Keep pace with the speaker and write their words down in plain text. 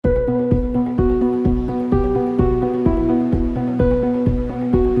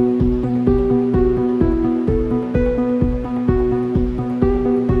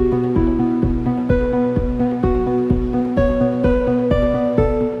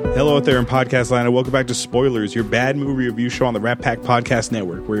Hello out there in podcast land, and welcome back to Spoilers, your bad movie review show on the Rat Pack Podcast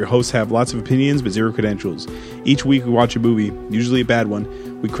Network, where your hosts have lots of opinions but zero credentials. Each week we watch a movie, usually a bad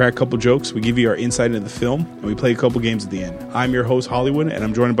one. We crack a couple jokes, we give you our insight into the film, and we play a couple games at the end. I'm your host, Hollywood, and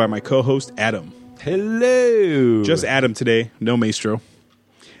I'm joined by my co-host, Adam. Hello. Just Adam today, no Maestro.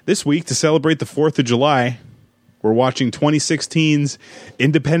 This week, to celebrate the 4th of July, we're watching 2016's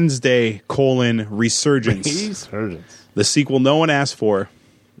Independence Day, Resurgence. Resurgence. The sequel no one asked for.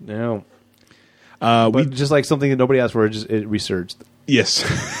 No. But just like something that nobody asked for, it resurged. Yes.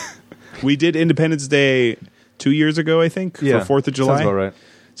 We did Independence Day 2 years ago, I think, for 4th of July. Sounds about right.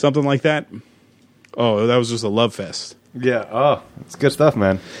 Something like that. Oh, that was just a love fest. Yeah. Oh, it's good stuff,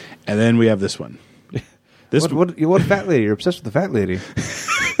 man. And then we have this one. What fat lady? You're obsessed with the fat lady.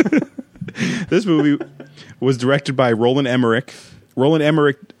 This movie was directed by Roland Emmerich. Roland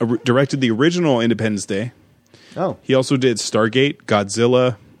Emmerich directed the original Independence Day. Oh. He also did Stargate,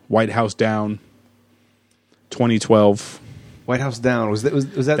 Godzilla, White House Down, 2012. White House Down. Was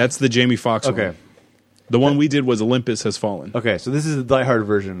that? That's the Jamie Foxx one. Okay. The one we did was Olympus Has Fallen. Okay, so this is the Die Hard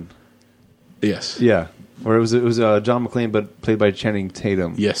version. Yes. Yeah. Where it was John McClane, but played by Channing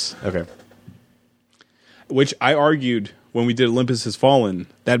Tatum. Yes. Okay. Which I argued when we did Olympus Has Fallen,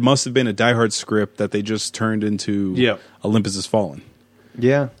 that must have been a Die Hard script that they just turned into Olympus Has Fallen.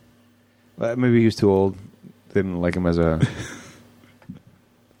 Yeah. Maybe he was too old. Didn't like him as a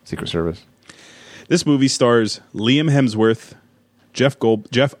Secret Service. This movie stars Liam Hemsworth, Jeff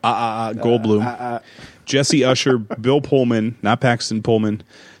Goldblum, Jesse Usher, Bill Pullman, not Paxton Pullman,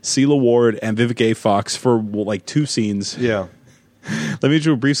 Cela Ward, and Vivica A. Fox for like 2 scenes. Yeah. Let me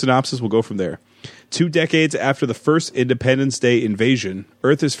do a brief synopsis. We'll go from there. 2 decades after the first Independence Day invasion,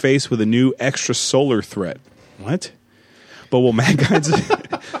 Earth is faced with a new extrasolar threat. What? But will mankind's...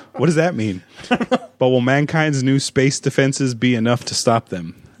 What does that mean? But will mankind's new space defenses be enough to stop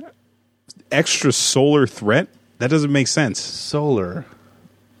them? Extrasolar threat? That doesn't make sense. Solar.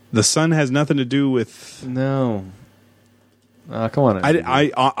 The sun has nothing to do with... No. Come on.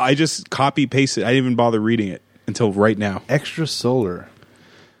 I just copy-pasted. I didn't even bother reading it until right now. Extrasolar.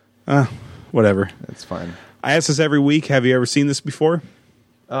 Whatever. That's fine. I ask this every week. Have you ever seen this before?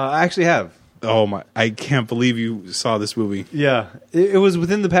 I actually have. Oh my! I can't believe you saw this movie. Yeah. It was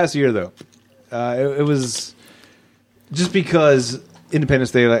within the past year, though. It was just because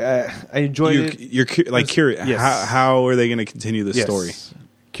Independence Day, like I enjoyed it. You're curious. Yes. How are they going to continue this story?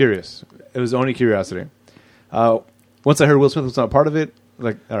 Curious. It was only curiosity. Once I heard Will Smith was not a part of it,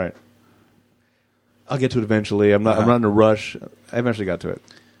 like, all right, I'll get to it eventually. I'm not in a rush. I eventually got to it.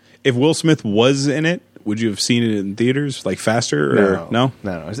 If Will Smith was in it, would you have seen it in theaters, like faster? Or no?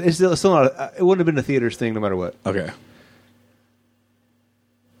 No. It's still not. It wouldn't have been a theaters thing, no matter what. Okay.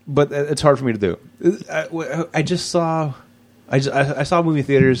 But it's hard for me to do. I saw a movie in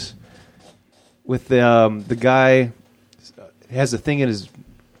theaters with the guy has a thing in his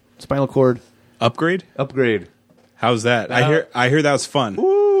spinal cord. Upgrade. How's that? I hear that was fun.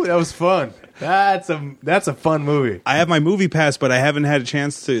 Ooh, that was fun. That's a fun movie. I have my movie pass, but I haven't had a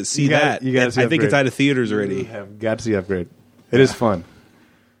chance to see that. You got to see I think Upgrade. it's out of theaters already. You have got to see Upgrade. It is fun.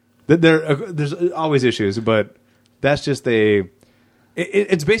 There's always issues, but that's just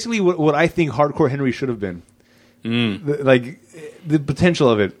it's basically what I think Hardcore Henry should have been. The potential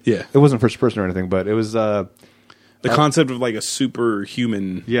of it. Yeah. It wasn't first person or anything, but it was... the concept of like a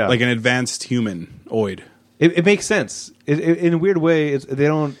superhuman, like an advanced humanoid. It makes sense. In a weird way, they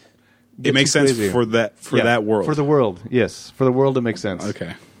don't... It makes sense for that world. For the world, yes. For the world, it makes sense.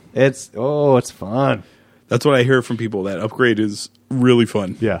 Okay. It's fun. That's what I hear from people, that Upgrade is really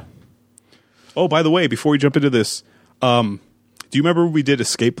fun. Yeah. Oh, by the way, before we jump into this, do you remember we did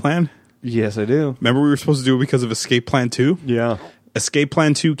Escape Plan? Yes, I do. Remember we were supposed to do it because of Escape Plan 2? Yeah. Escape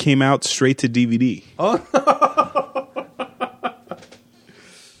Plan 2 came out straight to DVD. Oh,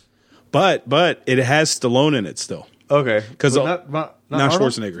 But it has Stallone in it still. okay. Because not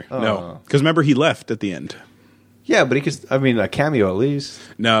Schwarzenegger. Oh. No. Because remember, he left at the end. Yeah, but he could... I mean, a cameo at least.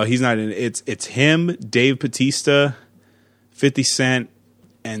 No, he's not in it. It's him, Dave Bautista, 50 Cent,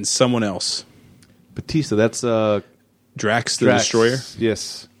 and someone else. Batista, that's... Drax the Destroyer?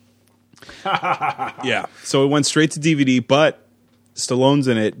 Yes. Yeah. So it went straight to DVD, but Stallone's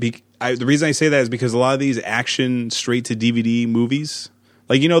in it. The reason I say that is because a lot of these action straight-to-DVD movies...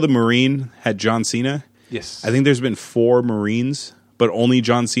 Like, the Marine had John Cena. Yes. I think there's been 4 Marines, but only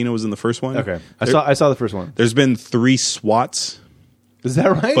John Cena was in the first one. Okay. I saw the first one. There's been 3 SWATs. Is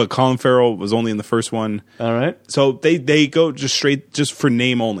that right? But Colin Farrell was only in the first one. All right. So they go just for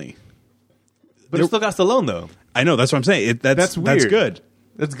name only. But it still got Stallone, though. I know. That's what I'm saying. That's weird. That's good.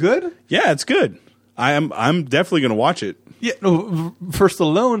 That's good? Yeah, it's good. I'm definitely going to watch it. Yeah, no, for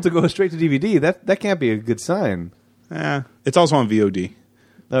Stallone to go straight to DVD, that can't be a good sign. It's also on VOD.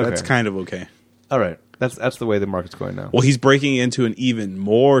 Okay. That's kind of okay. All right. That's the way the market's going now. Well, he's breaking into an even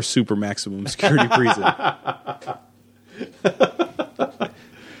more super maximum security prison.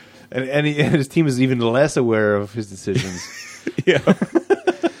 And his team is even less aware of his decisions. Yeah.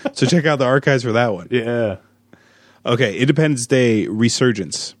 So check out the archives for that one. Yeah. Okay, Independence Day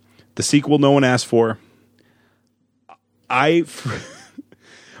Resurgence. The sequel no one asked for.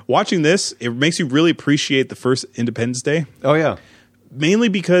 Watching this, it makes you really appreciate the first Independence Day. Oh, yeah. Mainly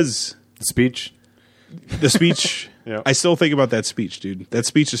because... The speech. Yeah. I still think about that speech, dude. That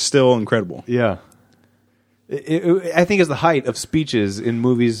speech is still incredible. Yeah. I think it's the height of speeches in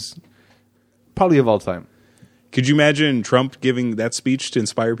movies probably of all time. Could you imagine Trump giving that speech to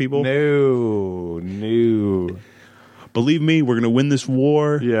inspire people? No. Believe me, we're going to win this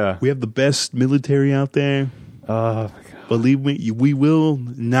war. Yeah. We have the best military out there. Oh, my God. Believe me, we will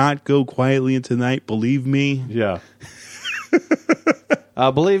not go quietly into the night. Believe me. Yeah.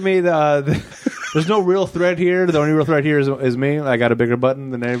 Believe me, there's no real threat here. The only real threat here is me. I got a bigger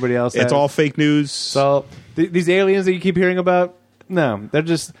button than everybody else has. It's all fake news. So these aliens that you keep hearing about, no, they're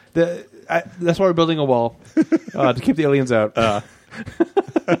just... that's why we're building a wall, to keep the aliens out. All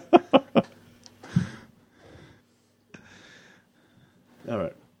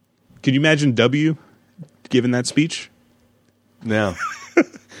right. Could you imagine W giving that speech? No.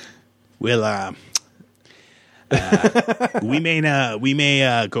 Well, we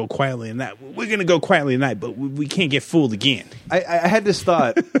may go quietly in that. We're going to go quietly tonight, but we can't get fooled again. I had this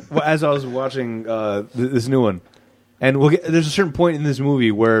thought as I was watching this new one, and there's a certain point in this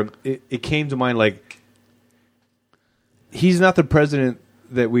movie where it came to mind, like, he's not the president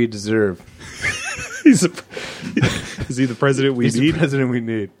that we deserve. Is he the president we need? He's the president we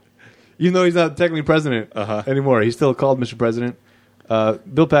need. Even though he's not technically president anymore, he's still called Mr. President.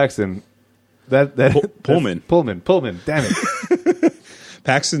 Bill Paxton. Pullman. Damn it.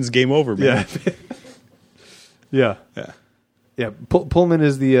 Paxton's game over, man. Yeah. Pullman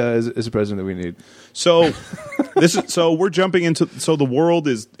is the president that we need. So we're jumping into the world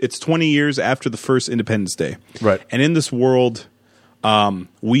it's 20 years after the first Independence Day, right? And in this world,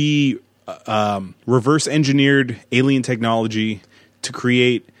 we reverse engineered alien technology to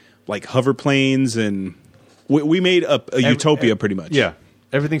create like hover planes, and we made a utopia pretty much. Yeah.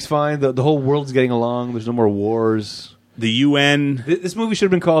 Everything's fine. The whole world's getting along. There's no more wars. The UN. This movie should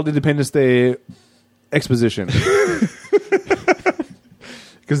have been called Independence Day Exposition.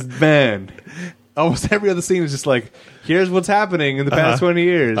 Because, man, almost every other scene is just like, here's what's happening in the past 20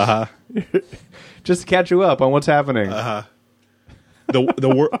 years. Just to catch you up on what's happening.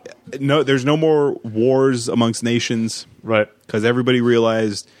 There's no more wars amongst nations. Right. Because everybody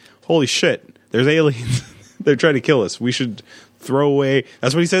realized, holy shit, there's aliens. They're trying to kill us. We should throw away.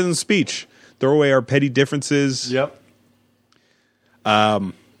 That's what he says in the speech. Throw away our petty differences. Yep.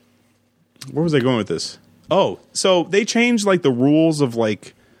 Where was I going with this? Oh, so they changed like the rules of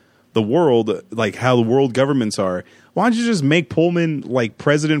like the world, like how the world governments are. Why don't you just make Pullman like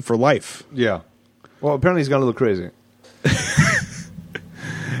president for life? Yeah. Well, apparently he's gone a little crazy.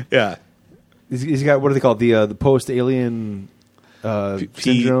 Yeah. He's got, what do they call it? The post-alien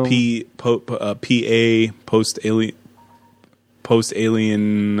syndrome? PA,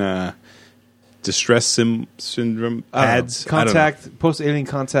 post-alien distress syndrome, PADS. Contact, post-alien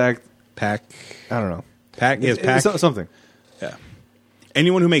contact. PAC. I don't know. PAC? Yes, PAC. Something. Yeah.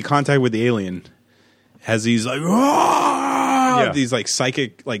 Anyone who made contact with the alien has these like, these like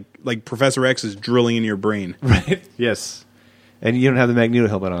psychic, like Professor X is drilling in your brain. Right. Yes. And you don't have the Magneto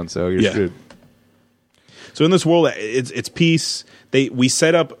helmet on, so you're screwed. So in this world, it's peace. We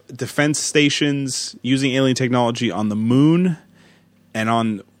set up defense stations using alien technology on the moon and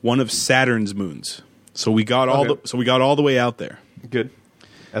on one of Saturn's moons. So we got all the way out there. Good,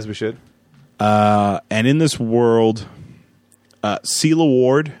 as we should. And in this world, Celia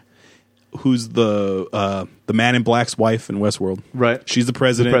Ward, who's the Man in Black's wife in Westworld, right? She's the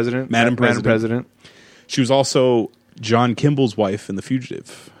president. Madam President. She was also John Kimball's wife in The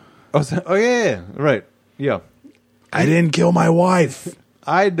Fugitive. Oh yeah, right. Yeah. I didn't kill my wife.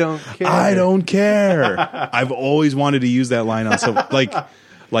 I don't care. I don't care. I've always wanted to use that line on some like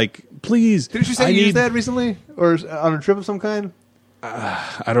please. Didn't you say you used that recently or on a trip of some kind?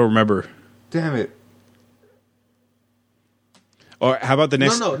 I don't remember. Damn it. Or how about the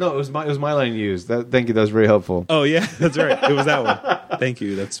next? No. It was my line you used. Thank you. That was very helpful. Oh yeah, that's right. It was that one. Thank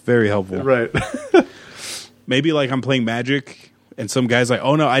you. That's very helpful. Right. Maybe like I'm playing Magic, and some guy's like,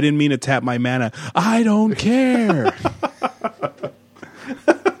 "Oh no, I didn't mean to tap my mana. I don't care."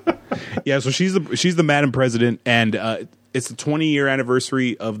 Yeah, so she's the Madam President, and it's the 20-year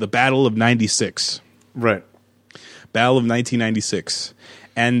anniversary of the Battle of 96. Right. Battle of 1996.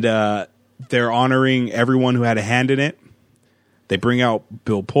 And they're honoring everyone who had a hand in it. They bring out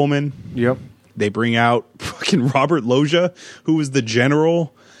Bill Pullman. Yep. They bring out fucking Robert Loggia, who was the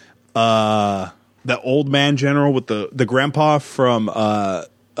general, the old man general with the grandpa from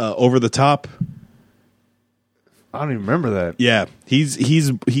Over the Top. I don't even remember that. Yeah, he's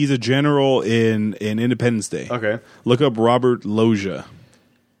a general in Independence Day. Okay. Look up Robert Loggia.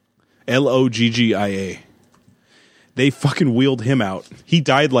 Loggia. They fucking wheeled him out. He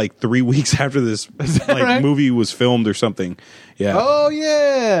died like 3 weeks after this right? movie was filmed or something. Yeah. Oh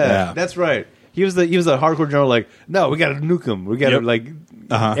Yeah. That's right. He was the hardcore general. Like, no, we got to nuke him. We got to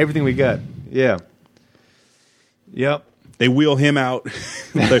everything we got. Yeah. Yep. They wheel him out.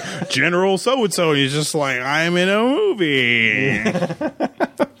 Like, General so-and-so. And he's just like, I'm in a movie.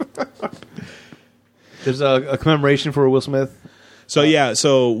 There's a commemoration for Will Smith.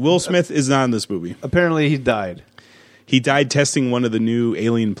 So Will Smith is not in this movie. Apparently he died. He died testing one of the new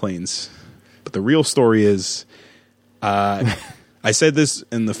alien planes. But the real story is, I said this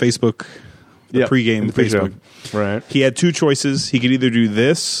in the Facebook, pregame Facebook. Right. He had two choices. He could either do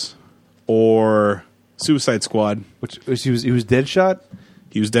this or Suicide Squad. Which he was dead shot?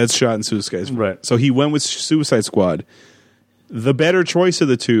 He was dead shot in Suicide Squad. Right. So he went with Suicide Squad. The better choice of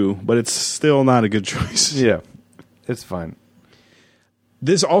the two, but it's still not a good choice. Yeah. It's fine.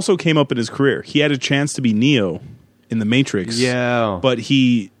 This also came up in his career. He had a chance to be Neo in The Matrix. Yeah. But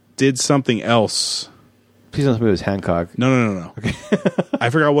he did something else. Please don't tell me it was Hancock. No. Okay. I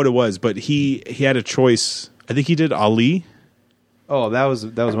forgot what it was, but he had a choice. I think he did Ali. Oh, that was a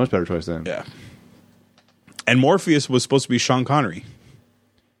much better choice then. Yeah. And Morpheus was supposed to be Sean Connery.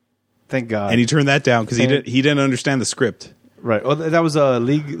 Thank God. And he turned that down because he didn't understand the script. Right. Oh, that was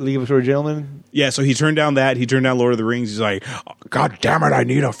League of Extraordinary Gentlemen? Yeah, so he turned down that. He turned down Lord of the Rings. He's like, God damn it, I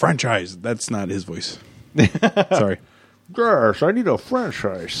need a franchise. That's not his voice. Sorry. Gosh, I need a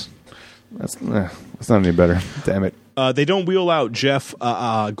franchise. That's not any better. Damn it. They don't wheel out Jeff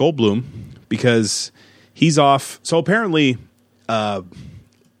Goldblum because he's off. So apparently,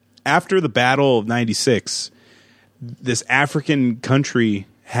 after the Battle of 96, this African country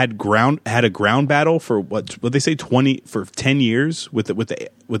had a ground battle for what they say 10 years with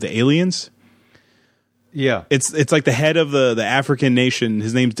the aliens. Yeah. It's like the head of the African nation.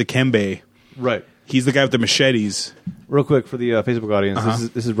 His name's Dikembe. Right. He's the guy with the machetes. Real quick for the Facebook audience,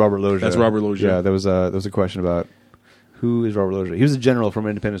 this is Robert Loggia. That's Robert Loggia. Yeah, there was a question about who is Robert Loggia. He was a general from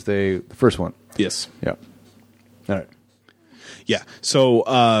Independence Day, the first one. Yes. Yeah. All right. Yeah.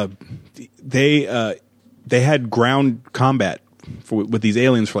 So they had ground combat with these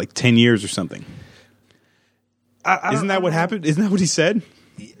aliens for like 10 years or something. Isn't that what happened? Isn't that what he said?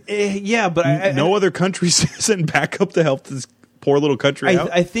 Yeah, but no other countries sent backup to help this poor little country out.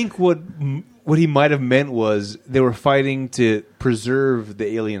 I think what he might have meant was they were fighting to preserve the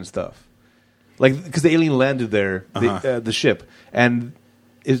alien stuff, like because the alien landed there, the ship, and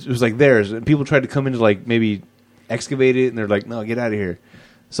it was like theirs, and people tried to come in to like maybe excavate it, and they're like, "No, get out of here."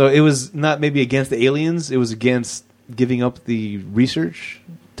 So it was not maybe against the aliens; it was against giving up the research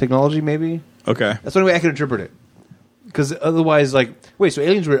technology. Maybe Okay, that's the only way I could interpret it. Because otherwise, like, wait, so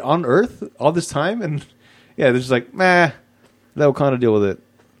aliens were on Earth all this time, and yeah, they're just like, nah, they'll kind of deal with it.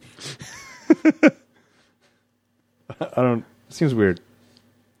 I don't. It seems weird.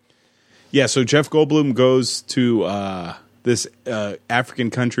 Yeah, so Jeff Goldblum goes to this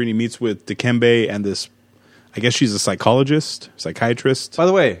African country and he meets with Dikembe and this, I guess she's a psychiatrist. By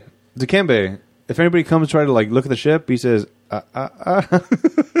the way, Dikembe, if anybody comes to try to like look at the ship, he says, not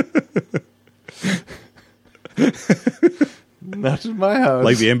in my house.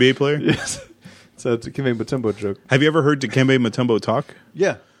 Like the NBA player? Yes. It's a Dikembe Mutombo joke. Have you ever heard Dikembe Mutombo talk?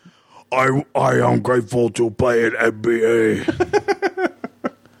 Yeah. I am grateful to play in NBA.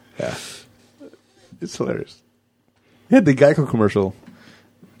 Yeah. It's hilarious. He had the Geico commercial.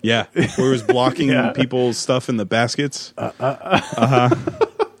 Yeah, where he was blocking people's stuff in the baskets.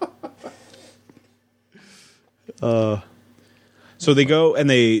 So they go and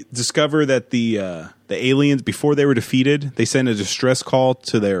they discover that the aliens, before they were defeated, they sent a distress call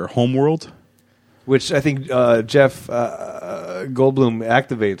to their homeworld. Which I think Jeff Goldblum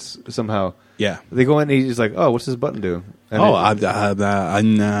activates somehow. Yeah. They go in and he's like, oh, what's this button do? And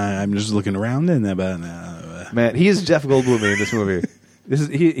I'm just looking around. Man, he is Jeff Goldblum in this movie.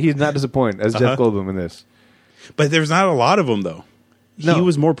 He's not disappointed as Jeff Goldblum in this. But there's not a lot of them, though. No. He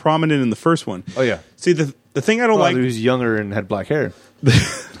was more prominent in the first one. Oh, yeah. See, the thing I don't like... He was younger and had black hair.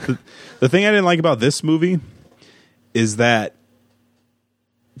 The thing I didn't like about this movie is that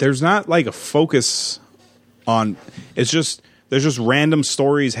there's not like a focus on. It's just there's just random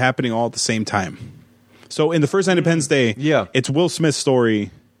stories happening all at the same time. So in the first Independence Day, it's Will Smith's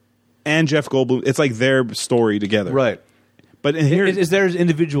story and Jeff Goldblum. It's like their story together, right? But in here, it's there's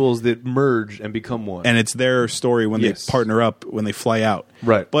individuals that merge and become one, and it's their story when they partner up when they fly out,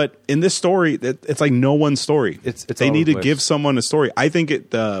 right? But in this story, it's like no one's story. It's they need to give someone a story. I think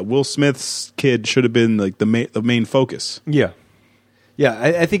Will Smith's kid should have been like the main focus. Yeah.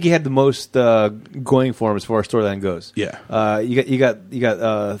 I think he had the most going for him as far as storyline goes. Yeah, you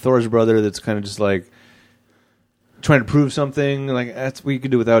got Thor's brother that's kind of just like trying to prove something. Like that's what you could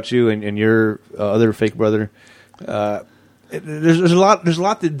do without you, and your other fake brother. There's a lot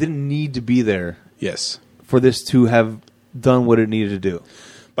that didn't need to be there. Yes, for this to have done what it needed to do.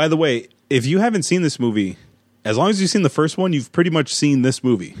 By the way, if you haven't seen this movie, as long as you've seen the first one, you've pretty much seen this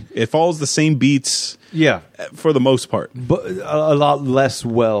movie. It follows the same beats, for the most part, but a lot less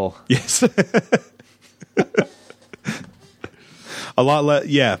well. Yes, a lot less.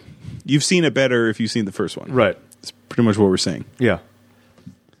 Yeah, you've seen it better if you've seen the first one, right? That's pretty much what we're saying. Yeah.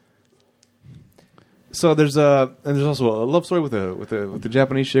 So there's also a love story with a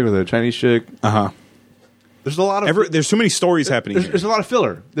Japanese chick, with a Chinese chick. There's a lot of there's too many stories happening. There's a lot of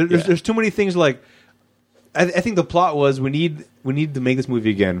filler. There's too many things. Like I think the plot was we need to make this movie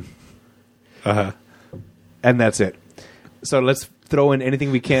again. And that's it. So let's throw in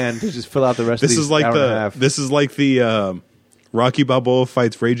anything we can to just fill out the rest. This of these is like hour and a half. This is like the Rocky Balboa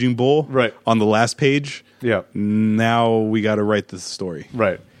fights Raging Bull. Right on the last page. Yeah. Now we got to write this story.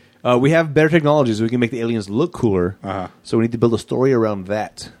 Right. We have better technology, so we can make the aliens look cooler. So we need to build a story around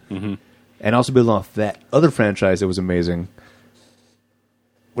that, and also build off that other franchise that was amazing.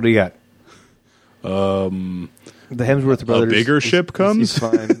 What do you got? The Hemsworth brothers. A bigger ship comes. He's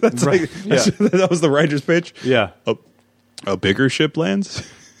fine. That's right. That was the writer's pitch. Yeah. A bigger ship lands.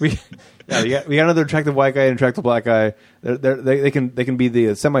 We got another attractive white guy and attractive black guy. They can be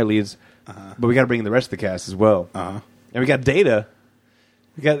the semi leads, but we got to bring in the rest of the cast as well. And we got Data.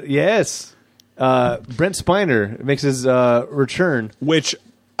 We got Brent Spiner makes his return, which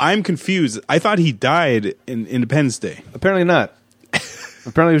I'm confused. I thought he died in Independence Day. Apparently not.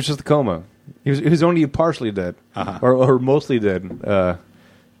 Apparently it was just a coma. He was only partially dead, or mostly dead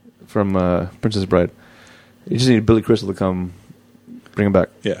from Princess Bride. You just need Billy Crystal to come bring him back.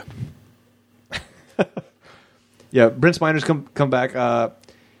 Yeah, yeah. Brent Spiner's come back. A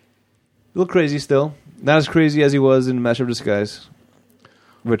little crazy still, not as crazy as he was in Master of Disguise.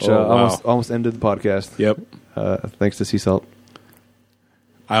 Which almost ended the podcast. Yep. Thanks to Sea Salt.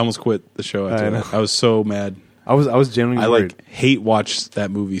 I almost quit the show after that. I was so mad. I was genuinely worried. Hate watched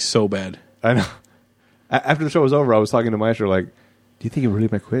that movie so bad. I know. After the show was over, I was talking to Maestro like, "Do you think he really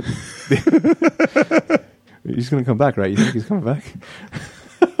might quit? He's going to come back, right? You think he's coming back?"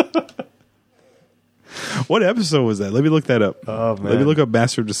 What episode was that? Let me look that up. Oh man. Let me look up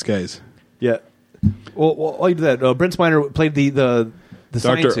Master of Disguise. Yeah. Well, while you do that, Brent Spiner played the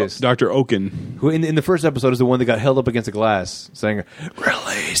scientist, Dr. Oaken, who in the first episode is the one that got held up against a glass, saying,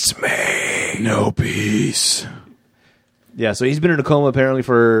 "Release me, no peace." Yeah, so he's been in a coma apparently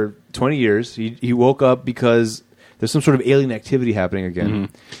for 20 years. He woke up because there's some sort of alien activity happening again.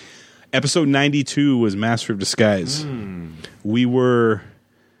 Episode 92 was Master of Disguise. We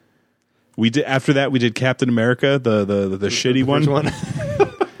did after that. We did Captain America, the shitty one.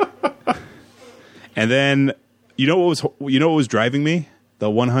 And then you know what was driving me? The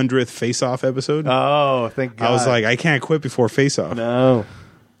 100th Face Off episode. Oh, thank God! I was like, I can't quit before Face Off. No,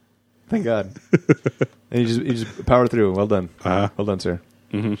 thank God. And you just powered through. Well done. Well done, sir.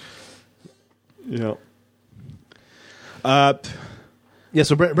 Yeah. Yeah.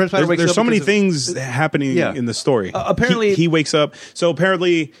 So Brent Spiner wakes up. There's so many things happening in the story. Apparently, he wakes up. So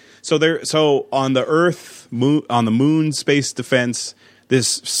apparently, so on the Earth, on the Moon Space Defense, this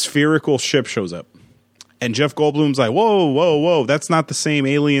spherical ship shows up. And Jeff Goldblum's like, whoa, that's not the same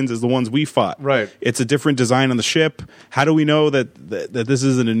aliens as the ones we fought. Right. It's a different design on the ship. How do we know that this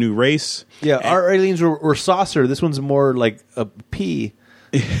isn't a new race? Yeah, our aliens were saucer. This one's more like a pea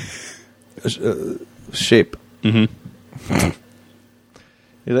shape. You're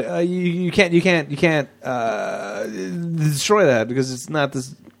like, you can't destroy that because it's not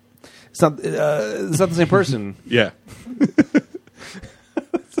this. It's not the same person. Yeah.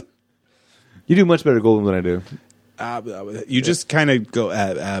 You do much better Goldblum than I do. You just kind of go.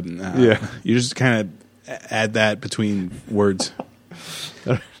 Yeah. You just kind of add that between words.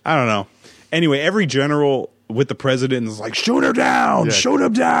 I don't know. Anyway, every general with the president is like, shoot him down, shoot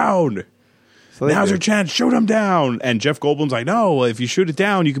him down. So now's your chance, shoot him down. And Jeff Goldblum's like, no, if you shoot it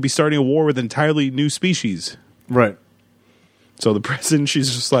down, you could be starting a war with an entirely new species. Right. So the president,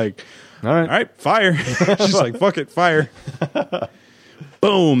 she's just like, All right, fire. She's like, fuck it, fire.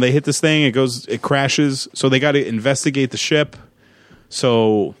 Boom, they hit this thing, it crashes. So they got to investigate the ship.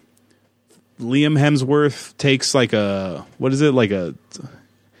 So Liam Hemsworth takes like a, what is it? Like a,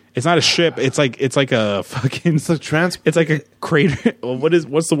 it's not a ship. It's like a fucking, it's like a crater.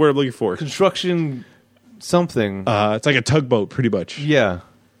 What's the word I'm looking for? Construction something. It's like a tugboat, pretty much. Yeah.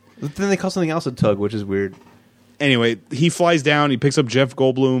 But then they call something else a tug, which is weird. Anyway, he flies down, he picks up Jeff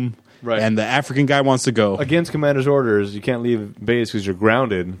Goldblum, right. And the African guy wants to go. Against Commander's orders, you can't leave base because you're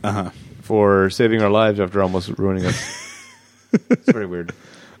grounded for saving our lives after almost ruining us. It's very weird.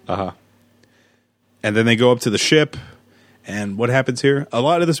 And then they go up to the ship, and what happens here? A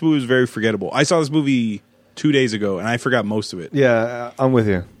lot of this movie is very forgettable. I saw this movie 2 days ago, and I forgot most of it. Yeah, I'm with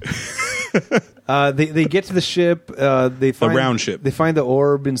you. They get to the ship. They find the round ship. They find the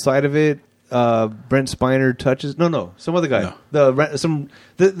orb inside of it. Brent Spiner touches. No, some other guy. No. Some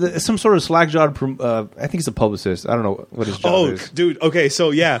sort of slack-jawed. I think he's a publicist. I don't know what his job is. Oh, dude. Okay,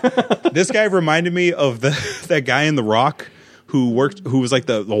 so yeah, this guy reminded me of that guy in The Rock who was like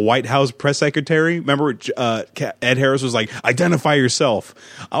the White House press secretary. Remember, Ed Harris was like, "Identify yourself."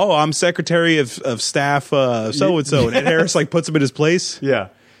 Oh, I'm Secretary of Staff, so and so, and Ed Harris like puts him in his place. Yeah.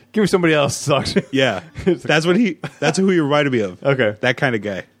 Give me somebody else to talk to. Yeah, that's who he reminded me of. Okay, that kind of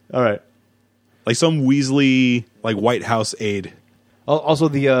guy. All right. Like some Weasley, like White House aide. Also,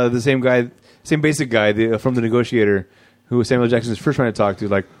 the same guy, same basic guy from The Negotiator, who Samuel Jackson was first trying to talk to.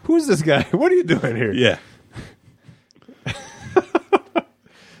 Like, who's this guy? What are you doing here? Yeah.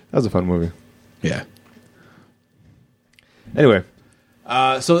 That was a fun movie. Yeah. Anyway,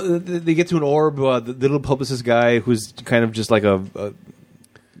 so they get to an orb. The little publicist guy, who's kind of just like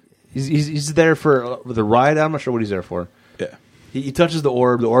he's there for the ride. I'm not sure what he's there for. Yeah. He touches the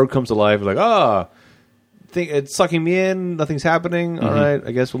orb. The orb comes alive. Like, it's sucking me in. Nothing's happening. All right,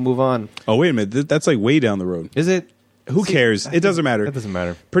 I guess we'll move on. Oh, wait a minute. That's like way down the road. Is it? Who cares? It doesn't matter. It doesn't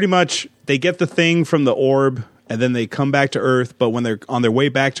matter. Pretty much, they get the thing from the orb, and then they come back to Earth. But when they're on their way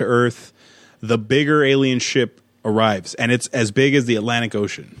back to Earth, the bigger alien ship arrives, and it's as big as the Atlantic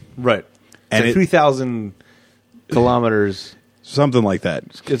Ocean. Right. And like 3,000 kilometers. Something like that.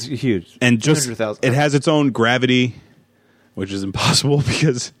 It's huge. And just it has its own gravity, which is impossible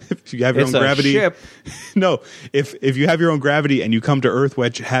because if you have your own gravity, ship. No, if you have your own gravity and you come to Earth,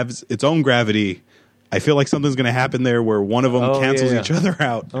 which has its own gravity, I feel like something's going to happen there where one of them cancels each other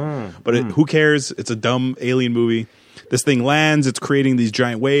out. But who cares? It's a dumb alien movie. This thing lands. It's creating these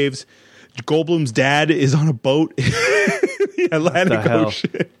giant waves. Goldblum's dad is on a boat in the Atlantic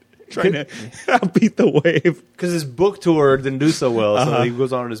Ocean trying to outbeat the wave. Because his book tour didn't do so well, so he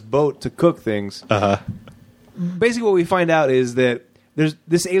goes on his boat to cook things. Basically, what we find out is that there's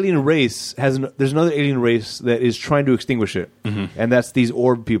this alien race there's another alien race that is trying to extinguish it, and that's these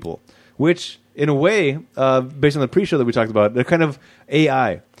orb people, which in a way, based on the pre-show that we talked about, they're kind of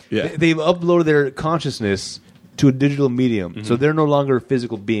AI. Yeah. They've uploaded their consciousness to a digital medium, so they're no longer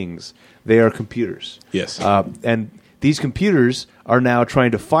physical beings. They are computers. Yes. And these computers are now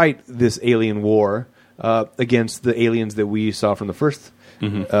trying to fight this alien war against the aliens that we saw from the first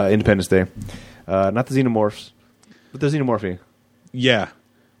Independence Day. Not the xenomorphs, but the xenomorphy. Yeah.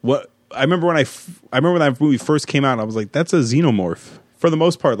 What I remember when when that movie first came out, I was like, "That's a xenomorph." For the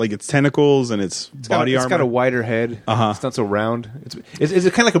most part, like its tentacles and its body armor. It's got a wider head. It's not so round. It's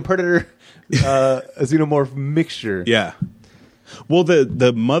kind of like a predator, a xenomorph mixture. Yeah. Well, this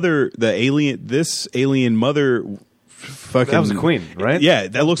alien mother, fucking, that was a queen, right? Yeah,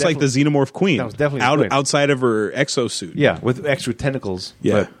 that looks like the xenomorph queen. That was definitely a queen. Outside of her exosuit. Yeah, with extra tentacles.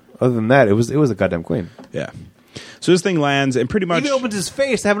 Yeah. But other than that, it was a goddamn queen. Yeah. So this thing lands and pretty much even opens his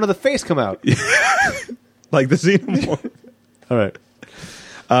face to have another face come out, like the xenomorph. All right.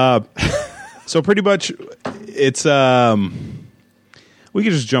 So pretty much, it's we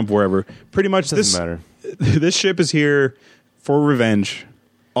can just jump wherever. Pretty much, doesn't matter. This ship is here for revenge,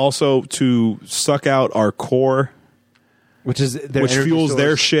 also to suck out our core, which fuels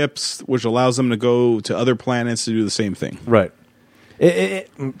their ships, which allows them to go to other planets to do the same thing. Right.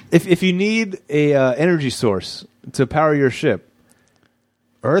 If you need a energy source to power your ship,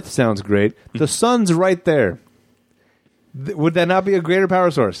 Earth sounds great. The sun's right there. Would that not be a greater power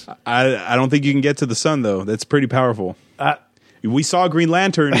source? I don't think you can get to the sun, though. That's pretty powerful. We saw Green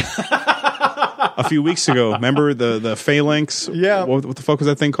Lantern a few weeks ago. Remember the phalanx? Yeah. What the fuck was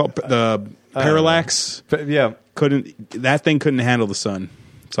that thing called? The parallax? Yeah. That thing couldn't handle the sun.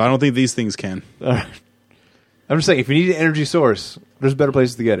 So I don't think these things can. I'm just saying, if you need an energy source, there's better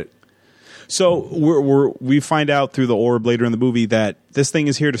places to get it. So we find out through the orb later in the movie that this thing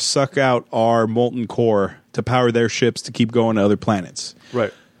is here to suck out our molten core to power their ships to keep going to other planets.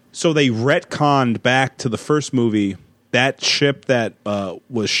 Right. So they retconned back to the first movie that ship that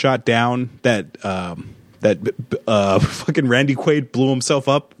was shot down, that fucking Randy Quaid blew himself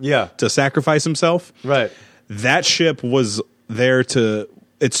up to sacrifice himself. Right. That ship was there to...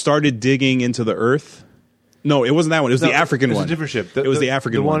 It started digging into the Earth. No, it wasn't that one. It was the African one. It was a different ship. It was the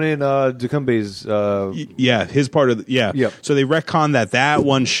African one. The one in Dikembe's... yeah, his part of the... Yeah. Yep. So they retconned that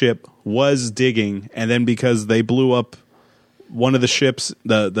one ship was digging, and then because they blew up one of the ships,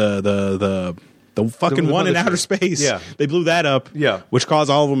 the fucking one in outer space, they blew that up, which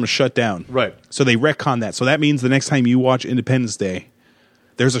caused all of them to shut down. Right. So they retconned that. So that means the next time you watch Independence Day,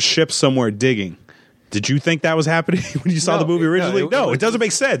 there's a ship somewhere digging. Did you think that was happening when you saw the movie originally? No, it doesn't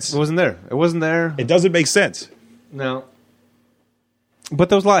make sense. It wasn't there. It wasn't there. It doesn't make sense. No. But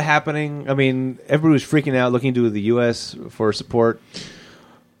there was a lot happening. I mean, everybody was freaking out, looking to the U.S. for support.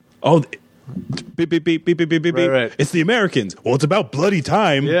 Oh, beep, beep, beep, beep, beep, beep, beep. Right. It's the Americans. Well, it's about bloody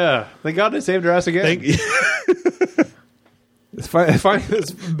time. Yeah. Thank God they saved their ass again. It's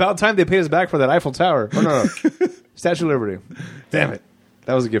about time they paid us back for that Eiffel Tower. Oh, no. Statue of Liberty. Damn it.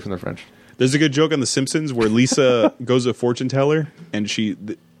 That was a gift from the French. There's a good joke on The Simpsons where Lisa goes to a fortune teller and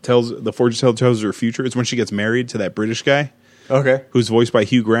the fortune teller tells her her future. It's when she gets married to that British guy. Okay. Who's voiced by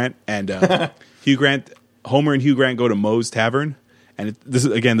Hugh Grant. And Homer and Hugh Grant go to Moe's Tavern. And this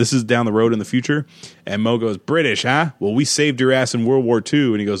is down the road in the future. And Moe goes, British, huh? Well, we saved your ass in World War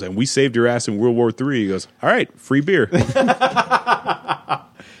II. And he goes, and we saved your ass in World War III. He goes, all right, free beer.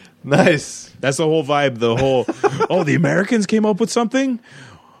 Nice. That's the whole vibe. The Americans came up with something?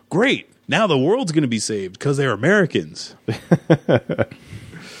 Great. Now the world's going to be saved because they're Americans.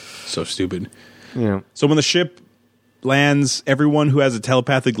 So stupid. Yeah. So when the ship lands, everyone who has a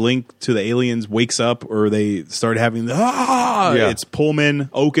telepathic link to the aliens wakes up, or they start having It's Pullman.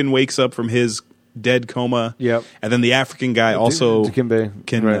 Oaken wakes up from his dead coma. Yep. And then the African guy also Dikembe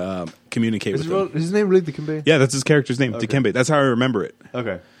can communicate with him. Is his name really Dikembe? Yeah, that's his character's name, okay. Dikembe. That's how I remember it.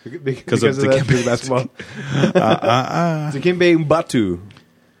 Okay. Because of Dikembe basketball. Dikembe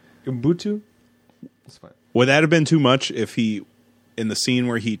Mbutu? That's fine. Would that have been too much if he, in the scene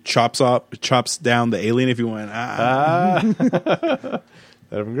where he chops down the alien, if he went, That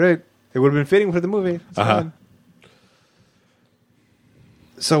would have been great. It would have been fitting for the movie. It's fine.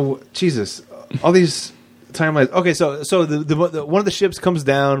 So, Jesus, all these timelines. Okay, so the one of the ships comes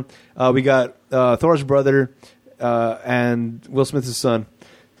down. We got Thor's brother and Will Smith's son.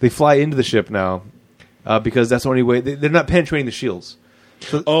 They fly into the ship now because that's the only way. They're not penetrating the shields.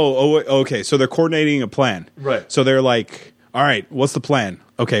 So, okay. So they're coordinating a plan. Right. So they're like, all right, what's the plan?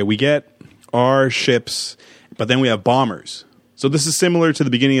 Okay, we get our ships, but then we have bombers. So this is similar to the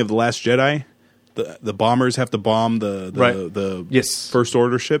beginning of The Last Jedi. The bombers have to bomb the First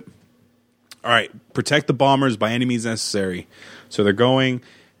Order ship. All right, protect the bombers by any means necessary. So they're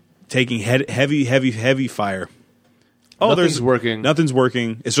taking heavy fire. Nothing's working. Nothing's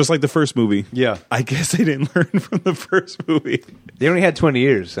working. It's just like the first movie. Yeah. I guess they didn't learn from the first movie. They only had 20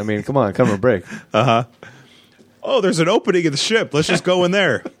 years. I mean, come on, come on a break. Uh-huh. Oh, there's an opening in the ship. Let's just go in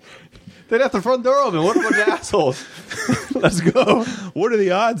there. They left the front door open. What a bunch of assholes. Let's go. What are the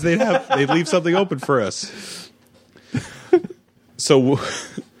odds they'd leave something open for us? So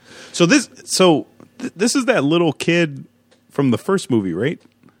this is that little kid from the first movie, right?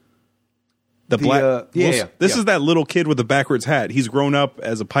 This is that little kid with the backwards hat. He's grown up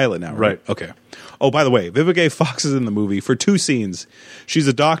as a pilot now, right? Okay. Oh, by the way, Vivica A. Fox is in the movie for 2 scenes. She's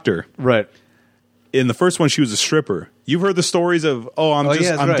a doctor. Right. In the first one, she was a stripper. You've heard the stories of, I'm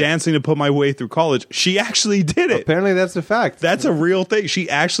dancing to put my way through college. She actually did it. Apparently, that's a fact. That's a real thing. She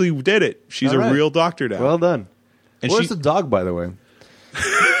actually did it. She's a real doctor now. Well done. And where's the dog, by the way?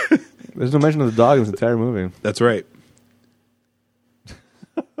 There's no mention of the dog in this entire movie. That's right.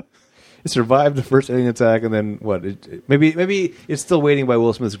 It survived the first alien attack, and then what? Maybe it's still waiting by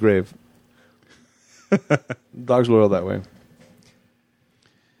Will Smith's grave. Dogs loyal that way.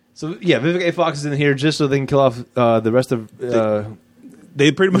 So yeah, Vivica A. Fox is in here just so they can kill off the rest of.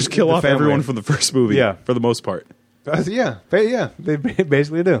 They pretty much kill off everyone from the first movie. Yeah, for the most part. Yeah, they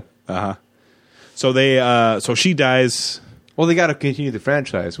basically do. So so she dies. Well, they got to continue the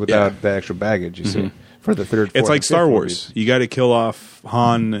franchise without that extra baggage. You see, for the third. It's like Star Wars. Movies. You got to kill off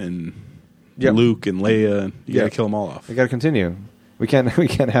Han and Luke and Leia. You got to kill them all off. They got to continue. We can't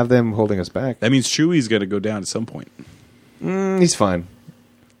have them holding us back. That means Chewie's got to go down at some point. He's fine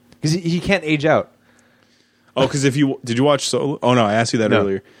because he can't age out. Oh, because did you watch Solo? Oh no, I asked you that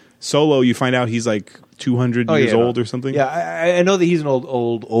earlier. Solo, you find out he's like 200 years old or something. Yeah, I know that he's an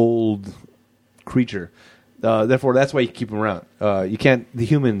old creature. Therefore, that's why you keep them around. You can't. The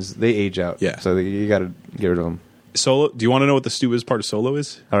humans, they age out. Yeah. So you got to get rid of them. Solo. Do you want to know what the stupidest part of Solo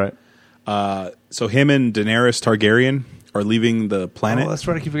is? All right. So him and Daenerys Targaryen are leaving the planet. Oh, that's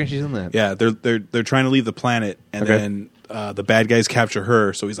right. I keep forgetting she's in that. Yeah, they're trying to leave the planet, and then the bad guys capture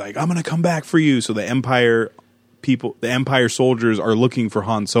her. So he's like, "I'm gonna come back for you." So the Empire soldiers are looking for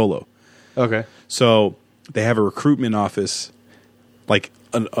Han Solo. Okay. So they have a recruitment office, like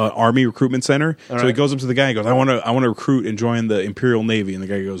an army recruitment center. All so he right. goes up to the guy and goes, I want to recruit and join the Imperial Navy. And the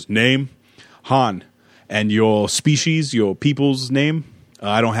guy goes, name? Han. And your species, your people's name?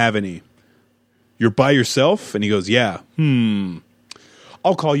 I don't have any. You're by yourself? And he goes, yeah.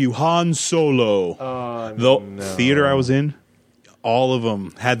 I'll call you Han Solo. The theater I was in, all of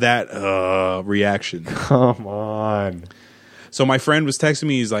them had that reaction. Come on. So my friend was texting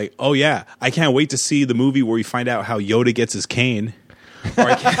me. He's like, "Oh yeah, I can't wait to see the movie where we find out how Yoda gets his cane."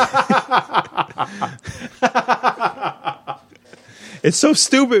 It's so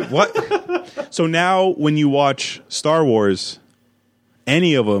stupid. What? So now, when you watch Star Wars,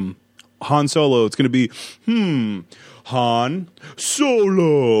 any of them, Han Solo, it's going to be Han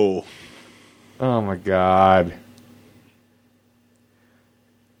Solo. Oh my god.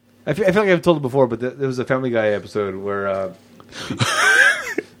 I feel like I've told it before, but there was a Family Guy episode where I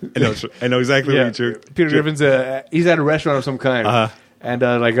know exactly what you're. Peter Griffin's he's at a restaurant of some kind, and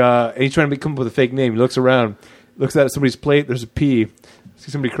he's trying to come up with a fake name. He looks around, looks at somebody's plate. There's a P. See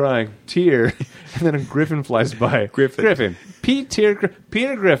somebody crying, tear, and then a Griffin flies by. Griffin, Peter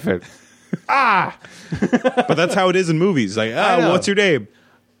Griffin. But that's how it is in movies. Like, what's your name?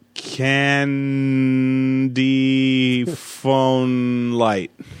 Candy Phone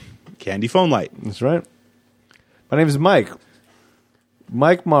Light. Candy Phone Light. That's right. My name is Mike.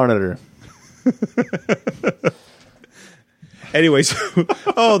 Mike Monitor. Anyway,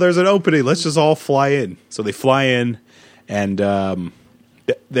 so, there's an opening. Let's just all fly in. So they fly in, and I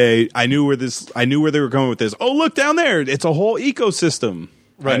knew where they were going with this. Oh, look down there! It's a whole ecosystem.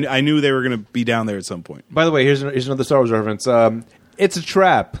 Right. I knew they were going to be down there at some point. By the way, here's another Star Wars reference. It's a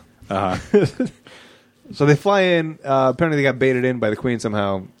trap. So they fly in. Apparently, they got baited in by the Queen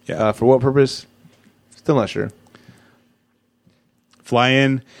somehow. Yeah. For what purpose? Still not sure. Fly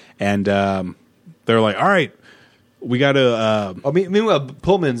in, and they're like, "All right, we got to." Meanwhile,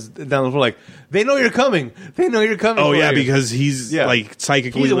 Pullman's down the floor like, they know you're coming. They know you're coming. Oh yeah, because he's like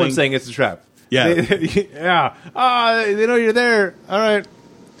psychically. He's the one linked. saying it's a trap. Yeah, they know you're there. All right,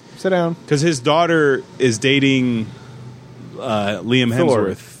 sit down. Because his daughter is dating Liam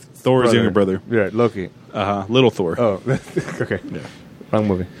Hemsworth, Thor's younger brother. Yeah, Loki. Little Thor. Oh, okay. Yeah. Wrong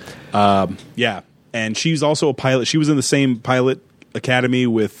movie. Yeah, and she's also a pilot. She was in the same pilot academy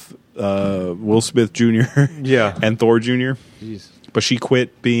with Will Smith Jr. Yeah, and Thor Jr. Jeez. But she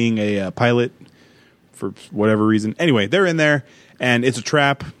quit being a pilot for whatever reason. Anyway, they're in there, and it's a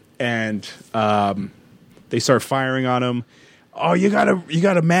trap, and they start firing on him. Oh, you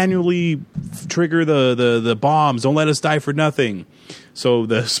gotta manually trigger the bombs. Don't let us die for nothing. So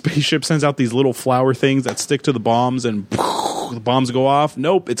the spaceship sends out these little flower things that stick to the bombs, and the bombs go off.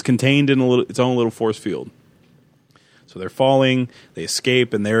 Nope, it's contained in its own little force field. So they're falling, they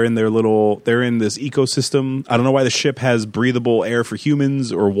escape, and they're in this ecosystem. I don't know why the ship has breathable air for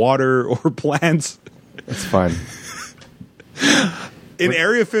humans or water or plants. That's fine. In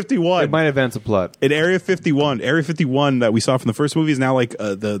Area 51. It might advance the plot. In Area 51 that we saw from the first movie is now like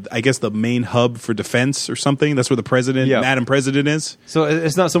the main hub for defense or something. That's where the president, Madam President is. So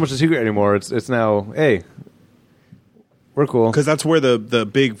it's not so much a secret anymore. It's now, hey, we're cool. Because that's where the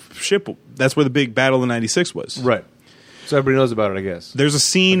big ship, that's where the big battle in 96 was. Right. So everybody knows about it, I guess. There's a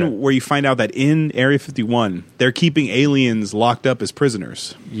scene where you find out that in Area 51, they're keeping aliens locked up as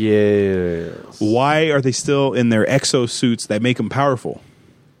prisoners. Yes. Why are they still in their exosuits that make them powerful?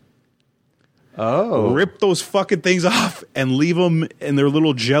 Oh. Rip those fucking things off and leave them in their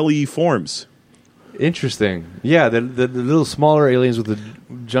little jelly forms. Interesting. Yeah, the little smaller aliens with the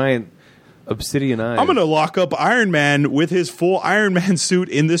giant obsidian eyes. I'm going to lock up Iron Man with his full Iron Man suit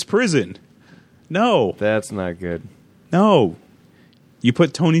in this prison. No. That's not good. No. You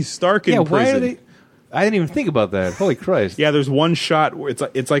put Tony Stark in prison. Why are they... I didn't even think about that. Holy Christ. Yeah, there's one shot where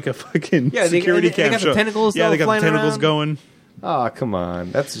it's like a fucking security they got the tentacles Yeah, they got the tentacles around? going. Oh, come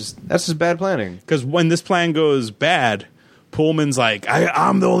on. That's just bad planning. Because when this plan goes bad, Pullman's like,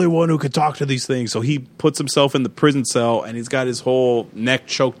 I'm the only one who could talk to these things. So he puts himself in the prison cell, and he's got his whole neck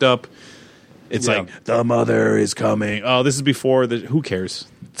choked up. It's like, the mother is coming. Oh, this is before the... Who cares?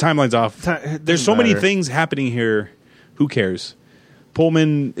 Timeline's off. There's so many things happening here. Who cares?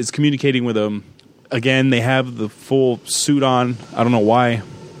 Pullman is communicating with him. Again, they have the full suit on. I don't know why.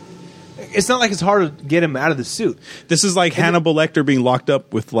 it's not like it's hard to get him out of the suit. This is like Hannibal Lecter being locked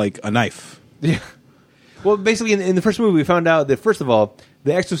up with like a knife. Yeah. Well, basically, in the first movie, we found out that, first of all,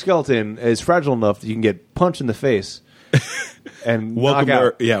 the exoskeleton is fragile enough that you can get punched in the face and welcome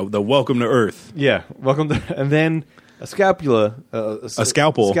knock out. the welcome to Earth. Yeah, welcome to... And then a scapula... a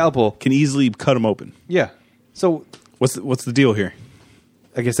scalpel can easily cut him open. Yeah. So... What's the deal here?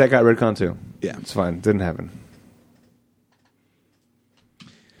 I guess that got retconned too. Yeah. It's fine. Didn't happen.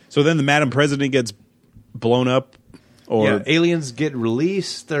 So then the Madam President gets blown up, or aliens get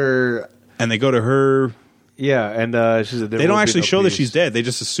released, or... And they go to her... Yeah, and she said they don't actually show that she's dead. They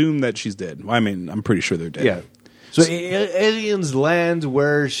just assume that she's dead. Well, I mean, I'm pretty sure they're dead. Yeah. So aliens land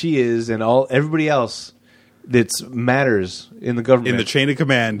where she is, and everybody else that matters in the government. In the chain of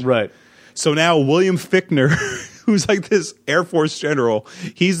command. Right. So now William Fichtner, who's like this Air Force general,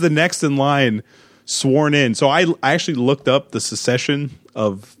 he's the next in line sworn in. So I actually looked up the succession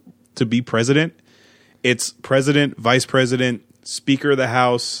to be president. It's president, vice president, speaker of the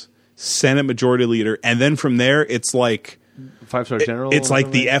House, Senate Majority Leader, and then from there it's like 5-star general. It's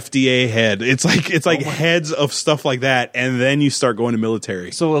like the FDA head. It's like heads of stuff like that, and then you start going to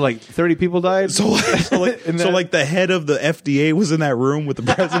military. So like 30 people died. So like the head of the FDA was in that room with the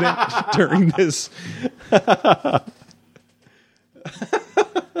president during this.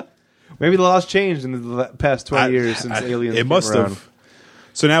 Maybe the laws changed in the past 20 years since aliens. It must around. have.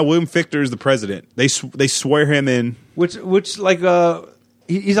 So now William Fichtner is the president. They swear him in. Which like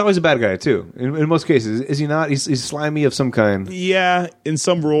he's always a bad guy too. In most cases, is he not? He's slimy of some kind. Yeah, in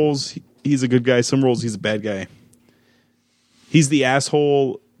some roles he's a good guy. Some roles he's a bad guy. He's the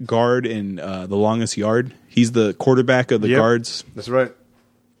asshole guard in The Longest Yard. He's the quarterback of the guards. That's right.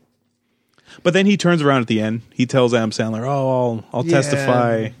 But then he turns around at the end. He tells Adam Sandler, "Oh, I'll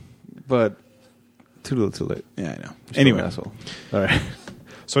testify." But too little, too late. Yeah, I know. Still Anyway, an asshole. All right.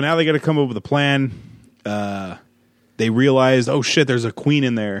 So now they got to come up with a plan. They realized, oh shit, there's a queen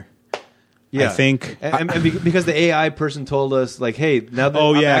in there. Yeah, I think, and because the AI person told us, like, hey, now that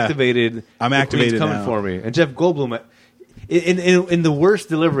I'm activated, the queen's coming now for me. And Jeff Goldblum, in the worst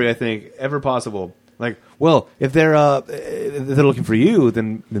delivery I think ever possible, like, well, if they're looking for you,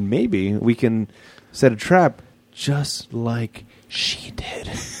 then maybe we can set a trap just like she did.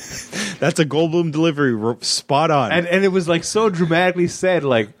 That's a Goldblum delivery, spot on. And it was like so dramatically said,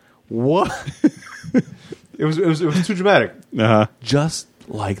 like, what? It was too dramatic. Just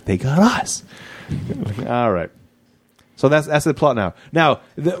like they got us. All right. So that's the plot now. Now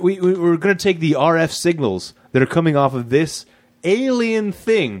we're going to take the RF signals that are coming off of this alien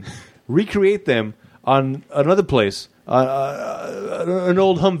thing, recreate them on another place, an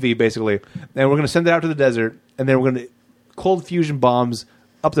old Humvee, basically, and we're going to send it out to the desert, and then we're going to cold fusion bombs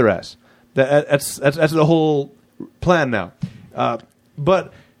up their ass. That's the whole plan now.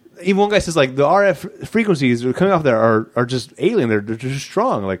 But even one guy says, like, the RF frequencies that are coming off there are just alien. They're just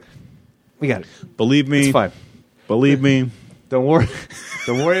strong. Like, we got it. Believe me. It's fine. Believe me. Don't worry.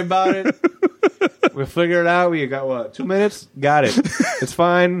 Don't worry about it. We'll figure it out. We got, what, 2 minutes? Got it. It's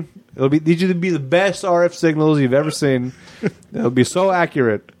fine. These will be the best RF signals you've ever seen. It'll be so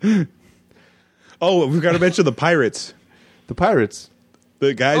accurate. Oh, we've got to mention the pirates. The pirates.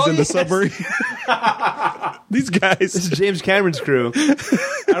 The guys in the submarine. These guys. This is James Cameron's crew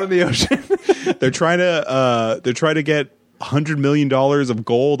out in the ocean. They're trying to get $100 million of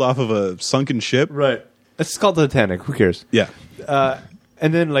gold off of a sunken ship. Right. It's called the Titanic. Who cares? Yeah.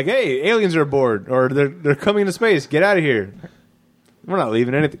 And then, like, hey, aliens are aboard, or they're coming into space. Get out of here. We're not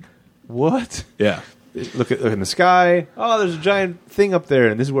leaving anything. What? Yeah. Look in the sky. Oh, there's a giant thing up there,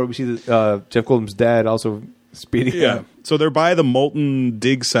 and this is where we see Jeff Goldblum's dad also speeding up. So they're by the molten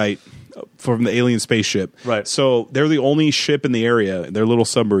dig site from the alien spaceship. Right. So they're the only ship in the area. Their little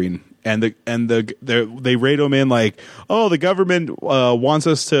submarine, and they rate them in like, oh, the government wants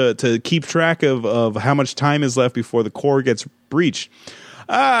us to keep track of how much time is left before the core gets breached.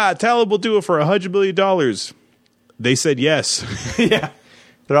 Talib will do it for $100 million. They said yes. Yeah.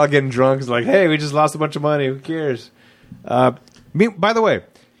 They're all getting drunk. It's like, hey, we just lost a bunch of money. Who cares? By the way,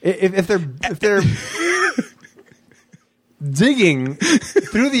 if they're digging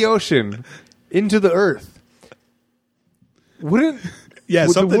through the ocean into the Earth, wouldn't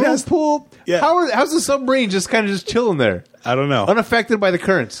something the whirlpool? Yeah. How's the submarine just kind of just chilling there, I don't know, unaffected by the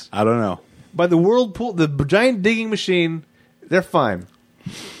currents? I don't know. By the whirlpool, the giant digging machine, they're fine.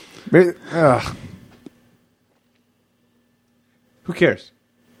 Who cares?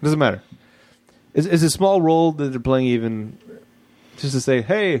 Doesn't matter. Is a small role that they're playing even just to say,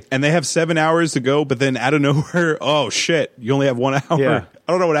 hey. And they have 7 hours to go, but then out of nowhere, oh shit, you only have 1 hour. Yeah.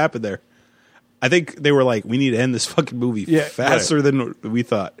 I don't know what happened there. I think they were like, we need to end this fucking movie faster than we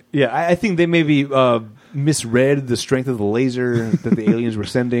thought. Yeah, I think they maybe misread the strength of the laser that the aliens were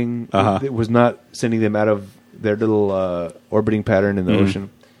sending. It was not sending them out of their little orbiting pattern in the ocean.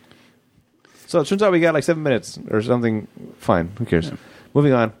 So it turns out we got like 7 minutes or something. Fine, who cares? Yeah.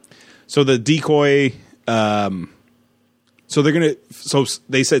 Moving on. So the decoy. So they're gonna. So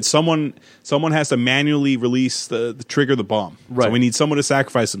they said someone has to manually release the trigger the bomb. Right. So we need someone to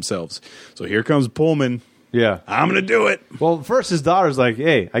sacrifice themselves. So here comes Pullman. Yeah, I'm gonna do it. Well, first his daughter's like,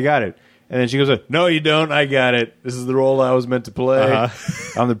 "Hey, I got it," and then she goes, "No, you don't. I got it. This is the role I was meant to play.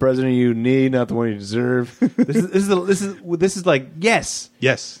 I'm the president you need, not the one you deserve." This is like yes.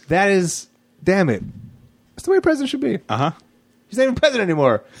 That is. Damn it. That's the way a president should be. He's not even president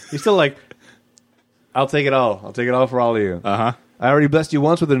anymore. He's still like, I'll take it all. I'll take it all for all of you. I already blessed you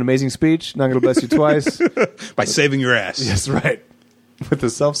once with an amazing speech. Not going to bless you twice. By saving your ass. That's right. With the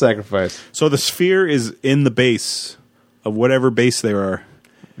self-sacrifice. So the sphere is in the base of whatever base there are.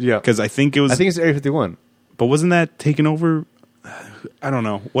 Yeah. Because I think it's Area 51. But wasn't that taken over? I don't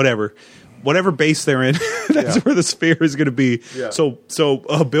know. Whatever base they're in, that's where the sphere is going to be. Yeah. So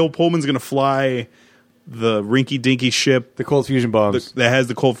Bill Pullman's going to fly the rinky-dinky ship. The cold fusion bombs. That has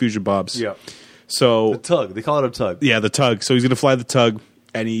the cold fusion bombs. Yeah. So the tug. They call it a tug. Yeah, the tug. So he's going to fly the tug,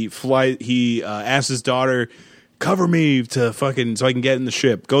 and he asks his daughter, cover me to fucking so I can get in the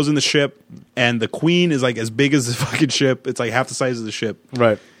ship. Goes in the ship, and the queen is like as big as the fucking ship. It's like half the size of the ship.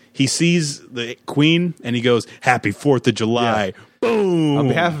 Right. He sees the queen, and he goes, "Happy 4th of July." Yeah. Boom. On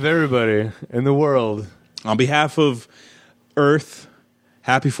behalf of everybody in the world. On behalf of Earth,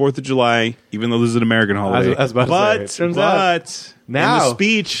 happy 4th of July, even though this is an American holiday. I was about to say. But now,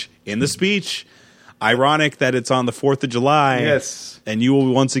 in the speech, ironic that it's on the 4th of July. Yes. And you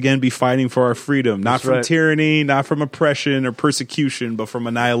will once again be fighting for our freedom. Not from tyranny, not from oppression or persecution, but from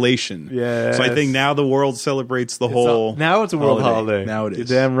annihilation. Yes. So I think now the world celebrates the whole now it's a world holiday. Now it is.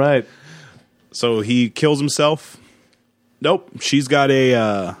 You're damn right. So he kills himself. Nope. She's got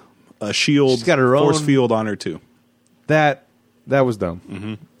a shield. She's got her force own field on her too. That was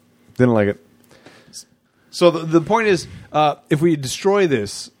dumb. Didn't like it. So the point is, if we destroy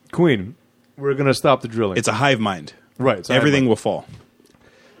this queen, we're going to stop the drilling. It's a hive mind. Right. Everything will fall.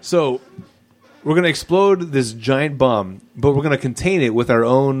 So we're going to explode this giant bomb, but we're going to contain it with our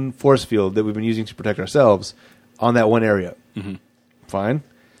own force field that we've been using to protect ourselves on that one area. Fine.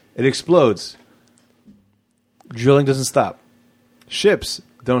 It explodes. Drilling doesn't stop. Ships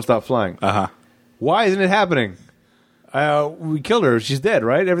don't stop flying. Why isn't it happening? We killed her. She's dead,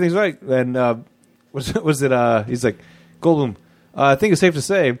 right? Everything's right. And was it? He's like, Goldblum, I think it's safe to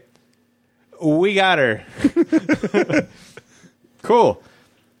say we got her. Cool.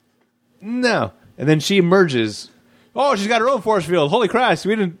 No. And then she emerges. Oh, she's got her own force field. Holy Christ.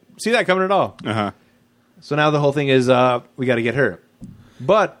 We didn't see that coming at all. So now the whole thing is we got to get her.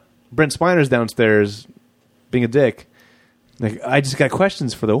 But Brent Spiner's downstairs being a dick. Like, I just got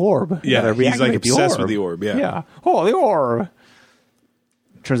questions for the orb. Yeah, he's like obsessed with the orb. Yeah. Oh, the orb.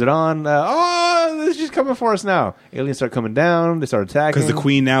 Turns it on. She's coming for us now. Aliens start coming down. They start attacking. Because the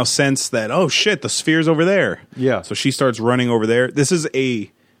queen now sensed that, oh shit, the sphere's over there. Yeah. So she starts running over there. This is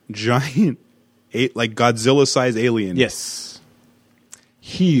a giant, like Godzilla-sized alien. Yes.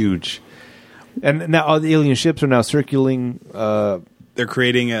 Huge. And now all the alien ships are now circling. They're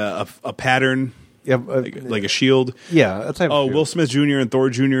creating a pattern. Yeah, like a shield. Yeah, a type of shield. Will Smith Jr. and Thor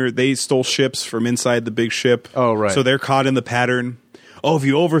Jr., they stole ships from inside the big ship. Oh, right. So they're caught in the pattern. Oh, if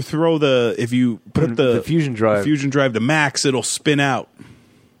you put the fusion drive to max, it'll spin out.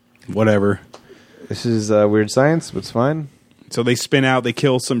 Whatever. This is weird science, but it's fine. So they spin out, they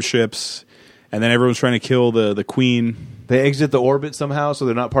kill some ships, and then everyone's trying to kill the queen. They exit the orbit somehow, so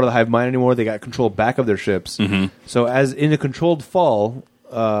they're not part of the hive mind anymore. They got control back of their ships. So as in a controlled fall,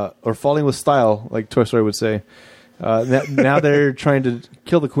 or falling with style, like Toy Story would say, now they're trying to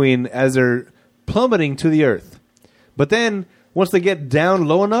kill the queen as they're plummeting to the earth. But then, once they get down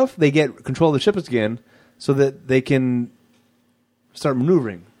low enough, they get control of the ships again, so that they can start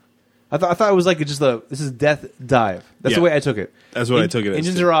maneuvering. I thought it was like this is death dive. That's the way I took it. That's what I took it as.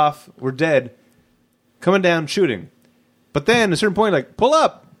 Engines are off. We're dead. Coming down, shooting. But then, at a certain point, like, pull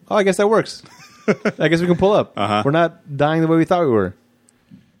up. Oh, I guess that works. I guess we can pull up. We're not dying the way we thought we were.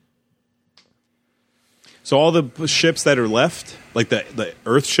 So all the ships that are left, like the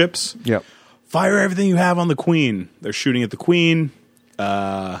Earth ships, fire everything you have on the queen. They're shooting at the queen,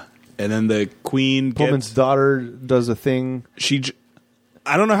 and then the queen Pullman's daughter does a thing.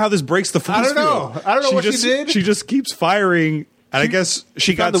 I don't know how this breaks the force field. I don't know what she did. She just keeps firing, and I guess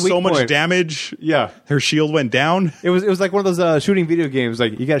she got so much damage. Yeah, her shield went down. It was like one of those shooting video games.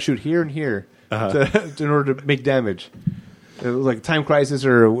 Like, you got to shoot here and here. in order to make damage. It was like Time Crisis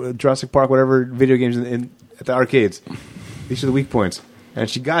or Jurassic Park, whatever video games at the arcades. These are the weak points, and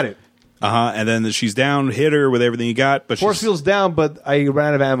she got it. And then she's down, hit her with everything you got. But Force field's down, but I ran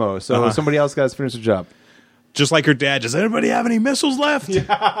out of ammo, so somebody else got to finish the job. Just like her dad. Does anybody have any missiles left?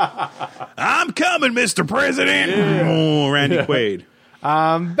 Yeah. I'm coming, Mr. President. Yeah. Oh, Randy Quaid.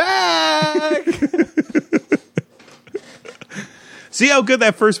 I'm back. See how good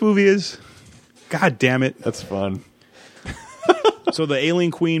that first movie is? God damn it. That's fun. So the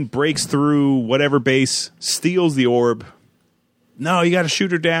alien queen breaks through whatever base, steals the orb. No, you got to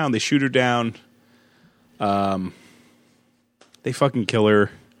shoot her down. They shoot her down. They fucking kill her.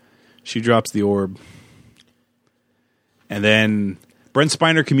 She drops the orb. And then Brent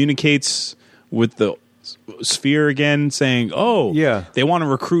Spiner communicates with the sphere again, saying, "Oh, yeah, they want to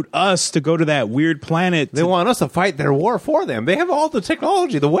recruit us to go to that weird planet. They want us to fight their war for them. They have all the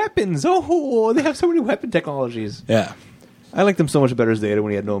technology, the weapons. Oh, they have so many weapon technologies." Yeah, I liked them so much better as Data when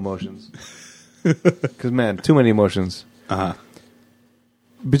he had no emotions. Because man, too many emotions.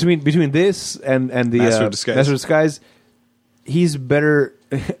 Between this and the Master of Disguise, he's better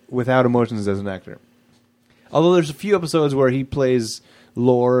without emotions as an actor. Although there's a few episodes where he plays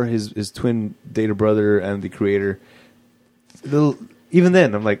Lore, his twin Data brother, and the creator. Even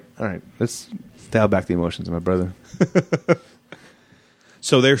then, I'm like, all right, let's dial back the emotions, my brother.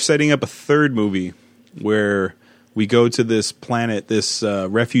 So they're setting up a third movie where we go to this planet, this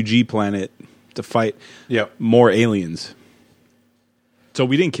refugee planet, to fight more aliens. So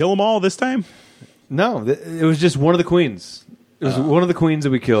we didn't kill them all this time? No, it was just one of the queens. It was one of the queens that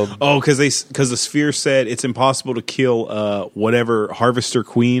we killed. Oh, because the sphere said it's impossible to kill whatever harvester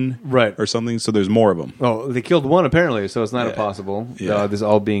queen, right, or something. So there's more of them. Oh, they killed one apparently, so it's not impossible. Yeah. This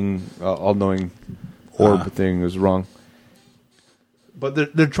all-knowing orb thing is wrong. But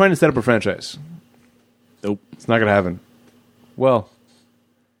they're trying to set up a franchise. Nope, it's not going to happen. Well,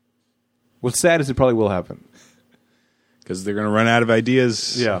 what's sad is it probably will happen because they're going to run out of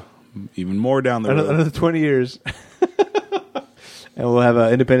ideas. Yeah, even more down the road. Another 20 years. And we'll have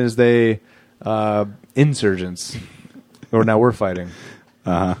Independence Day Insurgents. Or now we're fighting.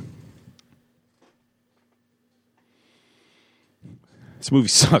 This movie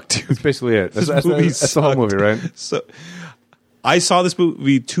sucked, dude. That's basically it. That's the whole movie, right? So, I saw this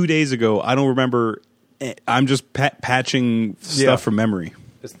movie 2 days ago. I don't remember. I'm just patching stuff from memory.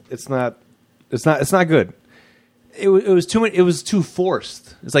 It's not good. It was too much. It was too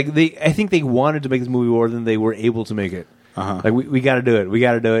forced. It's like I think they wanted to make this movie more than they were able to make it. Like we got to do it. We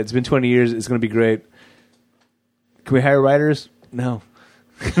got to do it. It's been 20 years. It's going to be great. Can we hire writers? No.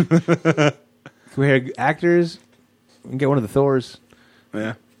 Can we hire actors? We can get one of the Thors.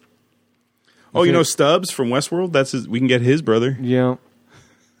 Yeah. Oh, you know Stubbs from Westworld? That's we can get his brother. Yeah.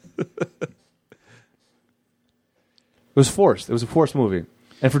 It was forced. It was a forced movie.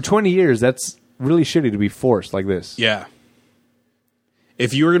 And for 20 years, that's really shitty to be forced like this. Yeah.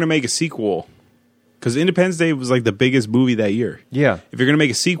 If you were going to make a sequel, because Independence Day was like the biggest movie that year. Yeah. If you're going to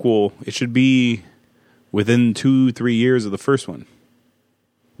make a sequel, it should be within 2-3 years of the first one.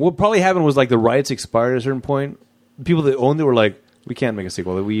 What probably happened was like the rights expired at a certain point. People that owned it were like, we can't make a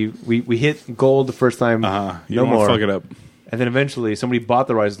sequel. We hit gold the first time. You don't want to fuck it up. And then eventually somebody bought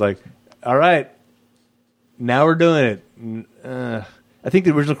the rights like, all right, now we're doing it. I think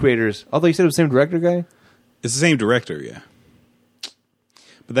the original creators, although you said it was the same director guy? It's the same director, yeah.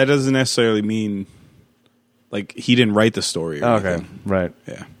 But that doesn't necessarily mean like he didn't write the story or anything. Right.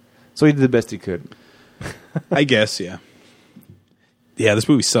 Yeah. So he did the best he could. I guess, yeah. Yeah, this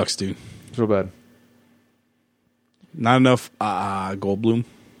movie sucks, dude. It's real bad. Not enough Goldblum.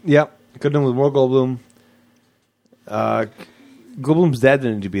 Yep. Could have done with more Goldblum. Goldblum's dad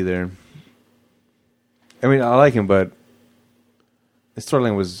didn't need to be there. I mean, I like him, but his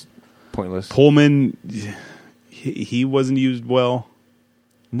storyline was pointless. Pullman, he wasn't used well.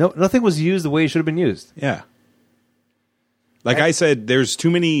 No, nothing was used the way it should have been used. Yeah. Like I said, there's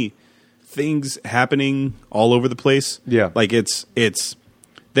too many things happening all over the place. Yeah. Like it's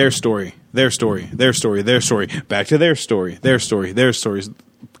their story, their story, their story, their story, back to their story, their story, their stories,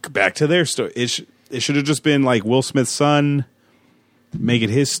 back to their story. It should have just been like Will Smith's son, make it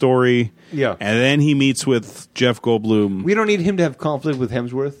his story. Yeah. And then he meets with Jeff Goldblum. We don't need him to have conflict with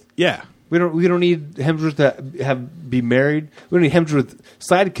Hemsworth. Yeah. We don't need Hemsworth to be married. We don't need Hemsworth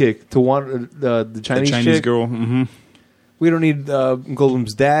sidekick to want the Chinese chick. girl. Mm-hmm. We don't need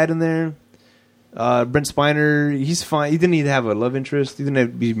Goldblum's dad in there. Brent Spiner, he's fine. He didn't need to have a love interest. He didn't have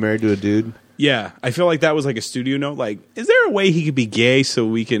to be married to a dude. Yeah, I feel like that was like a studio note. Like, is there a way he could be gay so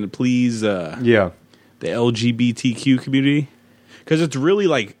we can please the LGBTQ community? because it's really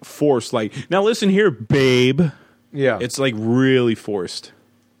like forced. Like, now listen here, babe. Yeah. It's like really forced.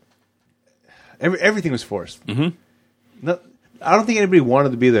 Everything was forced. Mm-hmm. No, I don't think anybody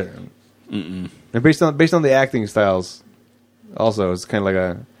wanted to be there. Mm-mm. And based on the acting styles, also it's kind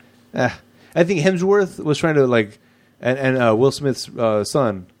of like I think Hemsworth was trying to like, and Will Smith's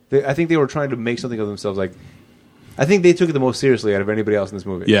son. I think they were trying to make something of themselves. Like, I think they took it the most seriously out of anybody else in this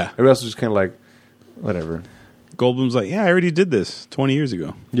movie. Yeah, everybody else was just kind of like, whatever. Goldblum's like, yeah, I already did this 20 years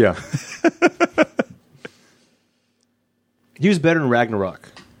ago. Yeah. He was better in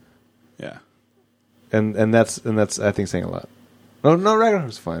Ragnarok. Yeah. And that's I think saying a lot. No, Ragnarok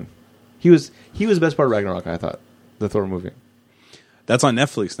was fine. He was the best part of Ragnarok, I thought. The Thor movie. That's on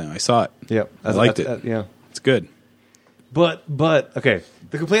Netflix now. I saw it. Yep. I liked it. Yeah. It's good. But okay.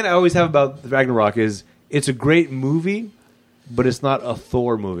 The complaint I always have about Ragnarok is it's a great movie, but it's not a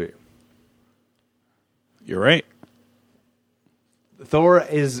Thor movie. You're right. Thor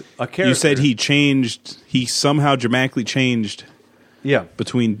is a character. You said he somehow dramatically changed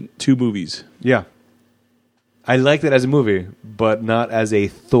between two movies. Yeah. I liked it as a movie, but not as a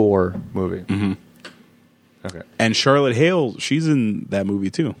Thor movie. Mm-hmm. Okay. And Charlotte Hale, she's in that movie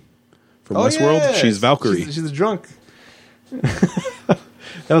too. From Westworld, yes. she's Valkyrie. She's a drunk. That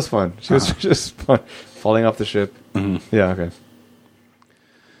was fun. She was just fun. Falling off the ship. Mm-hmm. Yeah, okay.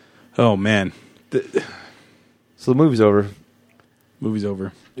 Oh, man. So the movie's over. Movie's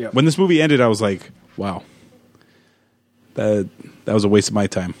over. Yeah. When this movie ended, I was like, wow. That was a waste of my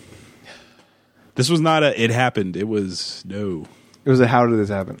time. This was not it happened. It was, no. It was a how did this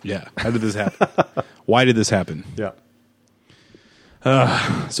happen? Yeah. How did this happen? Why did this happen? Yeah.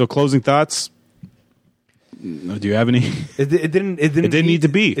 So closing thoughts. Do you have any? It didn't need to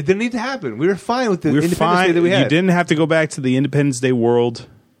be. It didn't need to happen. We were fine with the We're Independence fine. Day that we had. You didn't have to go back to the Independence Day world.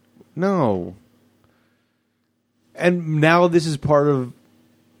 No. And now this is part of,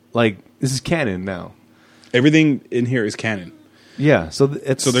 like, this is canon now. Everything in here is canon. Yeah. So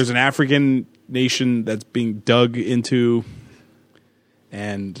there's an African nation that's being dug into,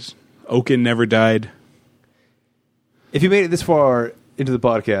 and Oaken never died. If you made it this far into the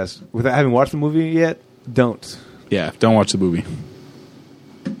podcast without having watched the movie yet, don't. Yeah, don't watch the movie.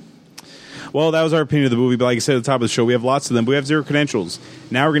 Well, that was our opinion of the movie, but like I said at the top of the show, we have lots of them, but we have 0 credentials.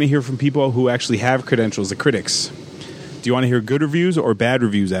 Now we're going to hear from people who actually have credentials, the critics. Do you want to hear good reviews or bad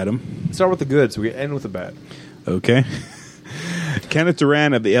reviews, Adam? Start with the good, so we end with the bad. Okay. Kenneth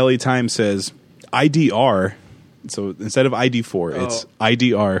Duran of the LA Times says, IDR, so instead of ID4, it's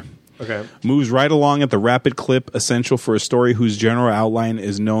IDR. Okay. Moves right along at the rapid clip essential for a story whose general outline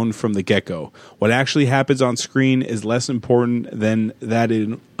is known from the get-go. What actually happens on screen is less important than that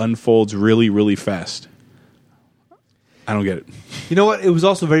it unfolds really, really fast. I don't get it. You know what? It was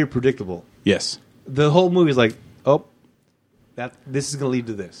also very predictable. Yes. The whole movie is like, this is going to lead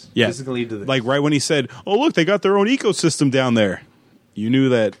to this. Yeah. This is going to lead to this. Like right when he said, oh, look, they got their own ecosystem down there. You knew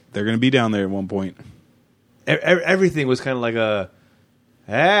that they're going to be down there at one point. Everything was kind of like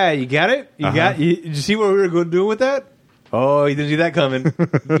hey, you got it? Did you see what we were going to do with that? Oh, you didn't see that coming.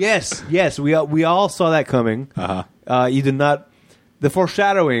 yes, we all saw that coming. Uh-huh. You did not. The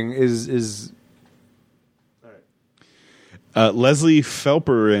foreshadowing is. All right. Leslie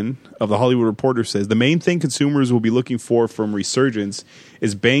Felperin of the Hollywood Reporter says the main thing consumers will be looking for from Resurgence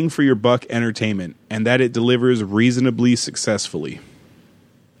is bang for your buck entertainment, and that it delivers reasonably successfully.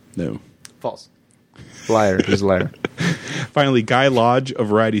 No. False. Liar. He's a liar. Finally, Guy Lodge of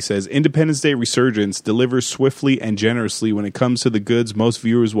Variety says, Independence Day Resurgence delivers swiftly and generously when it comes to the goods most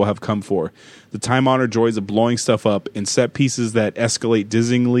viewers will have come for. The time-honored joys of blowing stuff up in set pieces that escalate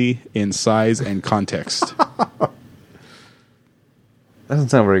dizzyingly in size and context. That doesn't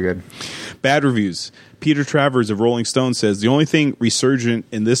sound very good. Bad reviews. Peter Travers of Rolling Stone says, the only thing resurgent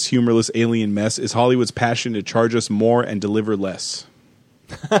in this humorless alien mess is Hollywood's passion to charge us more and deliver less.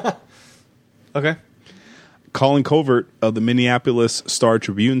 Okay. Colin Covert of the Minneapolis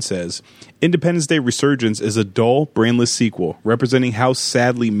Star-Tribune says, Independence Day Resurgence is a dull, brainless sequel, representing how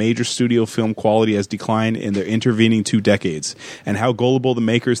sadly major studio film quality has declined in their intervening 2 decades, and how gullible the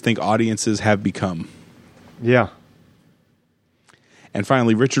makers think audiences have become. Yeah. And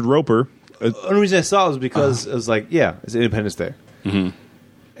finally, Richard Roper. The only reason I saw it was because it was like, it's Independence Day. Mm-hmm.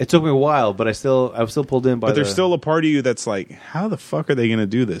 It took me a while, but I was still pulled in by But there's still a part of you that's like, how the fuck are they going to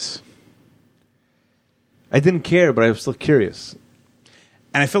do this? I didn't care, but I was still curious.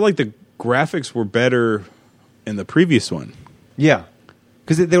 And I feel like the graphics were better in the previous one. Yeah.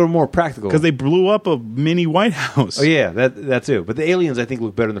 Because they were more practical. Because they blew up a mini White House. Oh, yeah, that too. But the aliens, I think,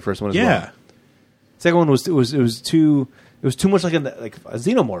 look better in the first one as well. Yeah. Second one was too much like a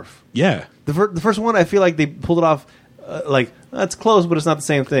xenomorph. Yeah. The first one, I feel like they pulled it off like, that's close, but it's not the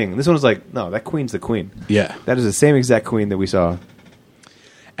same thing. This one was like, no, that queen's the queen. Yeah. That is the same exact queen that we saw.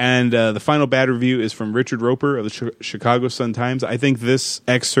 And the final bad review is from Richard Roper of the Chicago Sun-Times. I think this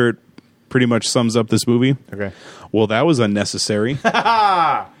excerpt pretty much sums up this movie. Okay. Well, that was unnecessary.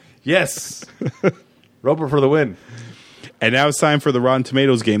 Yes. Roper for the win. And now it's time for the Rotten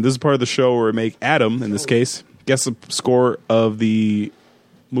Tomatoes game. This is part of the show where we make Adam, in this case, guess the score of the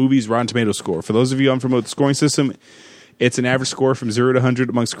movie's Rotten Tomatoes score. For those of you unfamiliar with the scoring system, it's an average score from 0 to 100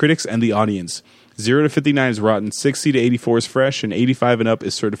 amongst critics and the audience. 0 to 59 is rotten, 60 to 84 is fresh, and 85 and up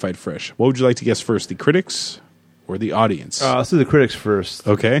is certified fresh. What would you like to guess first, the critics or the audience? Let's do the critics first.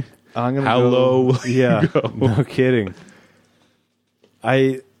 Okay. I'm gonna How go, low? Yeah, no kidding.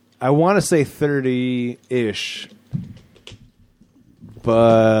 I want to say 30-ish,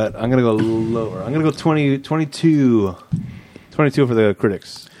 but I'm gonna go lower. I'm gonna go 22 for the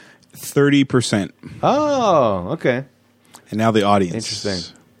critics. 30%. Oh, okay. And now the audience.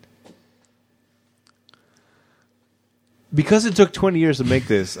 Interesting. Because it took 20 years to make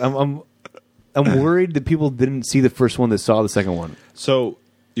this, I'm worried that people didn't see the first one that saw the second one. So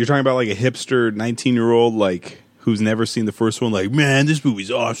you're talking about like a hipster 19-year-old like who's never seen the first one, like, man, this movie's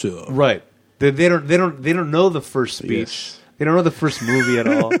awesome. Right. They don't know the first speech. Yes. They don't know the first movie at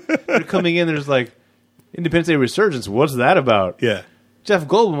all. They're coming in, there's like Independence Day Resurgence. What's that about? Yeah. Jeff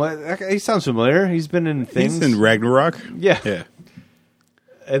Goldblum, he sounds familiar. He's been in things. He's in Ragnarok. Yeah. Yeah.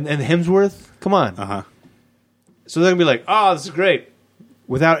 And Hemsworth, come on. Uh-huh. So they're going to be like, oh, this is great.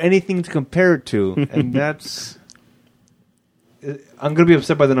 Without anything to compare it to. And that's... I'm going to be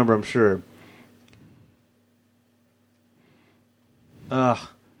upset by the number, I'm sure. I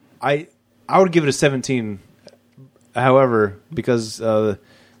would give it a 17. However, because the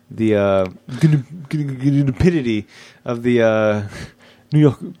stupidity of the New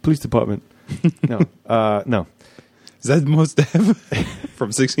York Police Department. No. Is that the most ever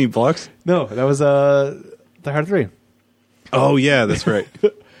from 16 Blocks? No, that was Die Hard 3. Oh, yeah, that's right.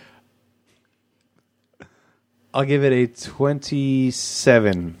 I'll give it a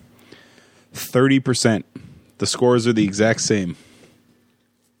 27. 30%. The scores are the exact same.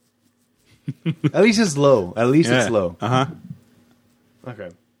 At least it's low. It's low. Uh-huh. Okay.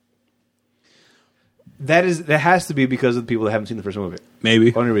 That has to be because of the people that haven't seen the first movie.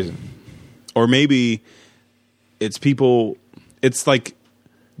 Maybe. Only reason. Or maybe it's people, it's like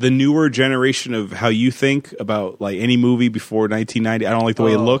the newer generation of how you think about like any movie before 1990. I don't like the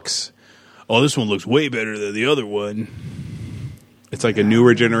way it looks. Oh, this one looks way better than the other one. It's like a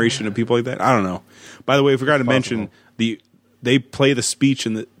newer generation of people like that. I don't know. By the way, I forgot to mention they play the speech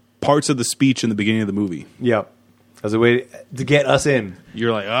and the parts of the speech in the beginning of the movie. Yep. As a way to get us in.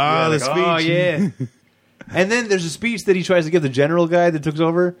 You're like, the speech. Oh, yeah. And then there's a speech that he tries to give the general guy that took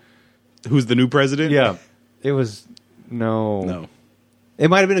over. Who's the new president? Yeah. It was... No. No. It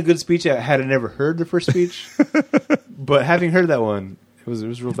might have been a good speech had I never heard the first speech. But having heard that one, it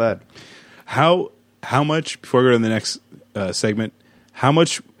was real bad. How much, before I go to the next segment,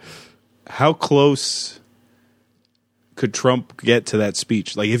 how close could Trump get to that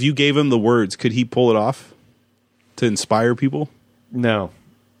speech? Like, if you gave him the words, could he pull it off to inspire people? No.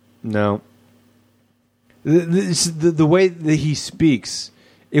 The way that he speaks,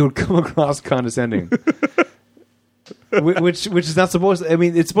 it would come across condescending. which is not supposed to, I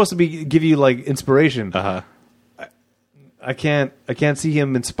mean, it's supposed to be give you like inspiration. Uh-huh. I can't see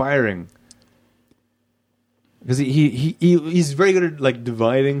him inspiring. Because he's very good at like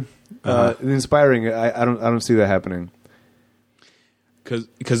dividing, inspiring. I don't see that happening.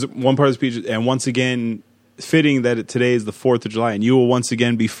 Because one part of the speech, and once again, fitting that today is the 4th of July, and you will once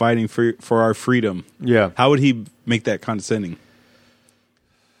again be fighting for our freedom. Yeah. How would he make that condescending?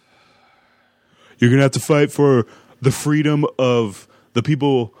 You're gonna have to fight for the freedom of the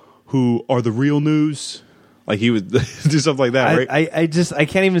people who are the real news. Like he would do something like that, right? I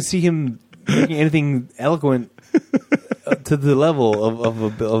can't even see him making anything eloquent to the level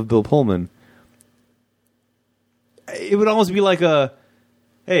of Bill Pullman. It would almost be like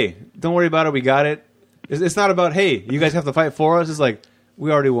hey, don't worry about it, we got it. It's not about, hey, you guys have to fight for us. It's like,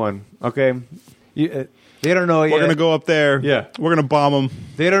 we already won, okay? They don't know yet. We're going to go up there. Yeah. We're going to bomb them.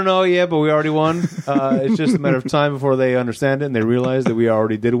 They don't know yet, but we already won. It's just a matter of time before they understand it and they realize that we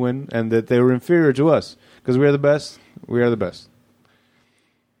already did win and that they were inferior to us. Because we are the best. We are the best.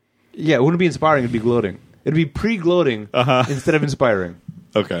 Yeah, it wouldn't be inspiring. It'd be gloating. It'd be pre-gloating instead of inspiring.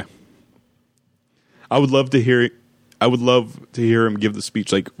 Okay. I would love to hear him give the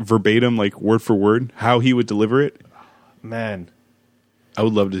speech, like verbatim, like word for word, how he would deliver it. Man. I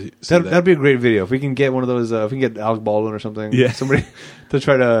would love to see that. That'd be a great video if we can get one of those. If we can get Alec Baldwin or something. Yeah. Somebody to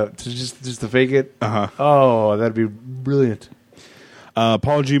try to just to fake it. Oh, that'd be brilliant.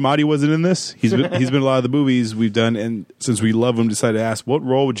 Paul Giamatti wasn't in this. He's been in a lot of the movies we've done, and since we love him, decided to ask, what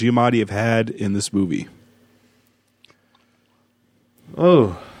role would Giamatti have had in this movie?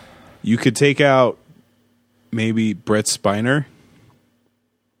 Oh, you could take out maybe Brett Spiner.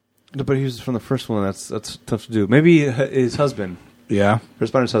 No, but he was from the first one. That's tough to do. Maybe his husband. Yeah,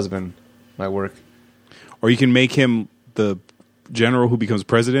 Brett Spiner's husband might work. Or you can make him the general who becomes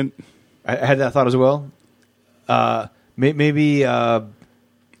president. I had that thought as well. Maybe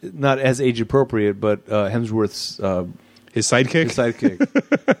not as age appropriate, but Hemsworth's his sidekick. His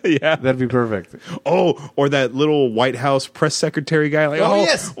sidekick. Yeah, that'd be perfect. Oh, or that little White House press secretary guy. Like,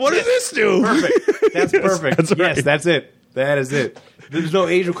 yes, what does this do? Perfect. That's perfect. That's right. Yes, that's it. That is it. There's no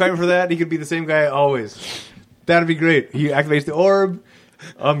age requirement for that. He could be the same guy always. That'd be great. He activates the orb.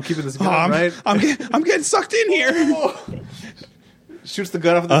 I'm keeping this gun, right? I'm getting sucked in here. Shoots the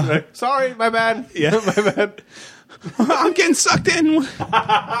gun off the right. Sorry, my bad. Yeah. My bad. I'm getting sucked in.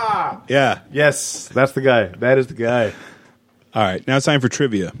 Yeah. Yes, that's the guy. That is the guy. All right, now it's time for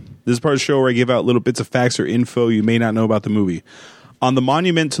trivia. This is part of the show where I give out little bits of facts or info you may not know about the movie. On the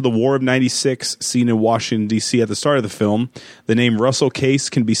monument to the War of 96, seen in Washington, D.C. at the start of the film, the name Russell Case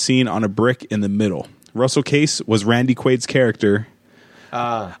can be seen on a brick in the middle. Russell Case was Randy Quaid's character.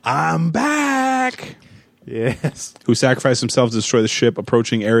 I'm back! Yes. Who sacrificed himself to destroy the ship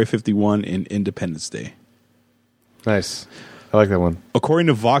approaching Area 51 in Independence Day. Nice. I like that one. According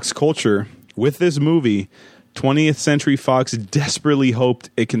to Vox Culture, with this movie, 20th Century Fox desperately hoped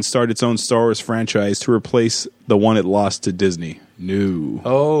it can start its own Star Wars franchise to replace the one it lost to Disney. No.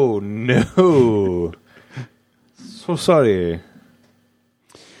 Oh, no. So sorry.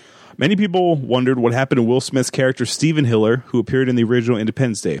 Many people wondered what happened to Will Smith's character Stephen Hiller, who appeared in the original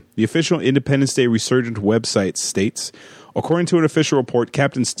Independence Day. The official Independence Day Resurgence website states, according to an official report,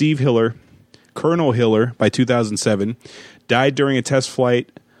 Captain Steve Hiller, Colonel Hiller, by 2007, died during a test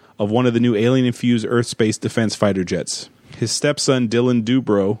flight of one of the new alien-infused Earth Space Defense fighter jets. His stepson, Dylan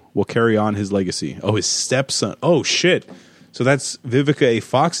Dubrow, will carry on his legacy. Oh, his stepson. Oh, shit. So that's Vivica A.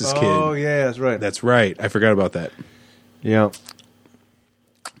 Fox's kid. Oh, yeah, that's right. That's right. I forgot about that. Yeah.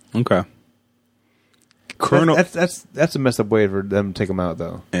 Okay. Colonel. That's a messed up way for them to take him out,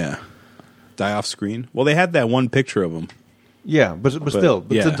 though. Yeah. Die off screen. Well, they had that one picture of him. Yeah, but still,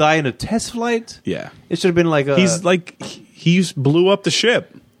 yeah. To die in a test flight? Yeah. It should have been like a... He blew up the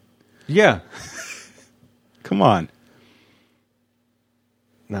ship. Yeah. Come on.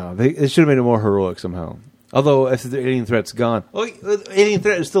 No, they should have made it more heroic somehow. Although, if the alien threat's gone... Oh, the alien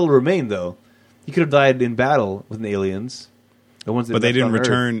threat still remained, though. He could have died in battle with the aliens. The ones that but they didn't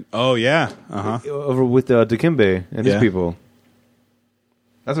return... Earth. Oh, yeah. Over with Dikembe and his people.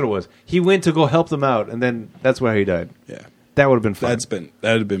 That's what it was. He went to go help them out, and then that's where he died. Yeah. That would have been fun.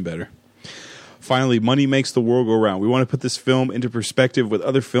 That'd have been better. Finally, money makes the world go round. We want to put this film into perspective with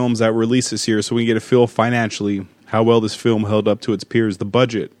other films that were released this year so we can get a feel financially how well this film held up to its peers. The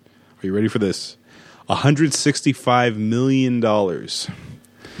budget. Are you ready for this? $165 million.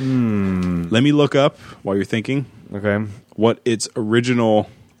 Let me look up, while you're thinking, Okay. what its original...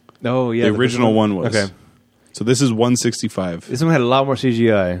 Oh, yeah. The original one was. Okay. So this is 165. This one had a lot more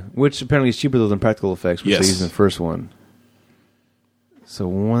CGI, which apparently is cheaper than practical effects, which they used in the first one. So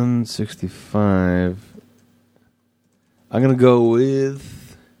 165. I'm going to go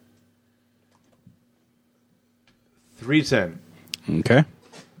with 310. Okay.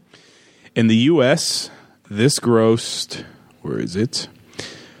 In the U.S., this grossed, where is it?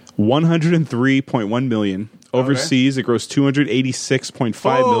 $103.1 million. Overseas, it grossed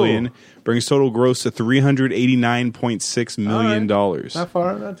 $286.5 million, brings total gross to $389.6 million. Not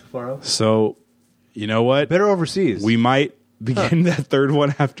far, not too far off. So, you know what? Better overseas. We might begin that third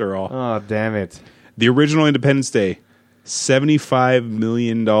one after all. Oh, damn it. The original Independence Day, $75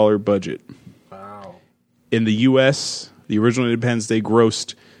 million budget. Wow. In the U.S., the original Independence Day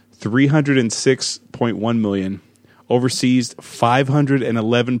grossed $306.1 million. Overseas,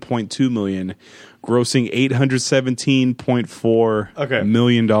 $511.2 million, grossing $817.4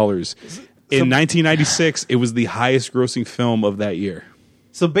 million. In 1996, it was the highest grossing film of that year.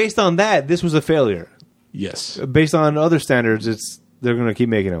 So based on that, this was a failure. Yes. Based on other standards, they're going to keep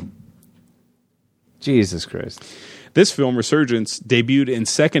making them. Jesus Christ. This film, Resurgence, debuted in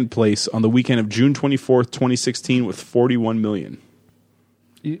second place on the weekend of June 24th, 2016 with $41 million.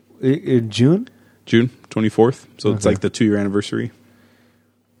 In June? June 24th. So it's like the 2-year anniversary.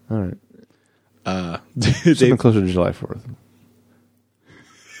 All right. Something closer to July 4th.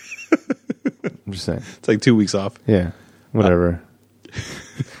 I'm just saying. It's like 2 weeks off. Yeah. Whatever.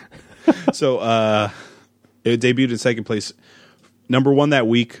 So it debuted in second place. Number 1 that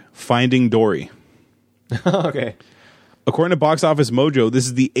week, Finding Dory. Okay. According to Box Office Mojo, this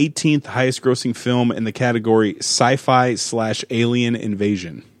is the 18th highest grossing film in the category sci-fi/alien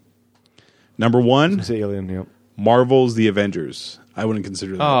invasion. Number 1, It's Alien, yep. Marvel's The Avengers. I wouldn't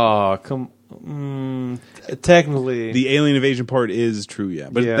consider that. Oh, technically. The alien invasion part is true, yeah.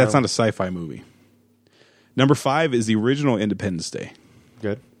 But Yeah. that's not a sci-fi movie. Number 5 is the original Independence Day.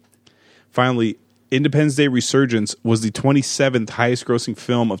 Good. Finally, Independence Day Resurgence was the 27th highest grossing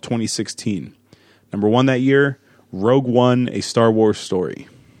film of 2016. Number 1 that year, Rogue One, A Star Wars Story.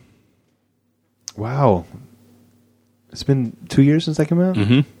 Wow. It's been 2 years since that came out?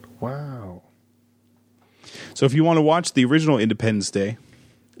 Mm-hmm. Wow. So if you want to watch the original Independence Day,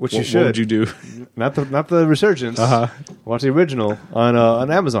 Which what, you should. what would you do? Not the Resurgence. Uh-huh. Watch the original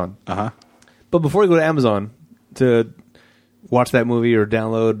on Amazon. Uh-huh. But before you go to Amazon to watch that movie or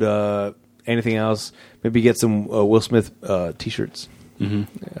download anything else, maybe get some Will Smith T-shirts.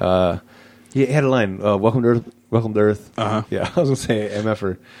 Mm-hmm. He had a line, "Welcome to Earth." Welcome to Earth. Uh-huh. Yeah, I was gonna say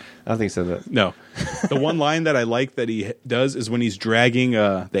MFer. I don't think he said that. No. The one line that I like that he does is when he's dragging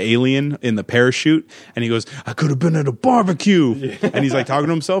the alien in the parachute, and he goes, "I could have been at a barbecue." Yeah. And he's like talking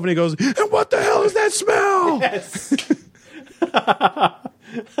to himself, and he goes, "And what the hell is that smell?" Yes.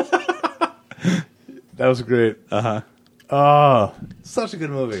 That was great. Uh-huh. Oh, such a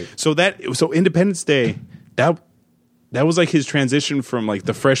good movie. So Independence Day, that was like his transition from like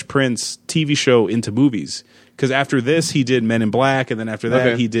the Fresh Prince TV show into movies. Because after this, he did Men in Black, and then after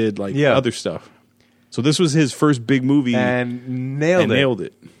that, he did like other stuff. So this was his first big movie, and nailed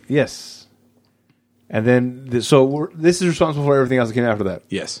it. Yes. And then, this is responsible for everything else that came after that.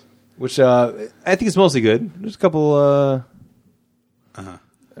 Yes. Which I think is mostly good. There's a couple. I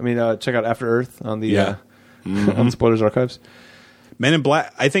mean, check out After Earth on the on the Spoilers Archives. Men in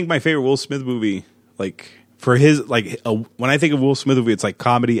Black. I think my favorite Will Smith movie, like for his when I think of Will Smith movie, it's like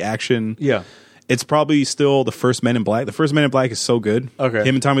comedy, action. Yeah. It's probably still the first Men in Black. The first Men in Black is so good. Okay.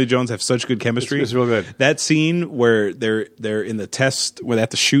 Him and Tommy Lee Jones have such good chemistry. It's real good. That scene where they're in the test where they have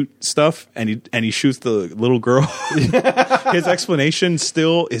to shoot stuff and he shoots the little girl. His explanation is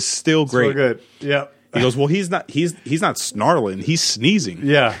still great. So good. Yeah. He goes, "Well, he's not snarling. He's sneezing."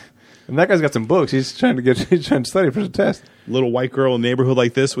 Yeah. And that guy's got some books. He's trying to study for the test. Little white girl in a neighborhood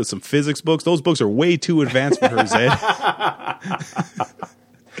like this with some physics books. Those books are way too advanced for her, Zed.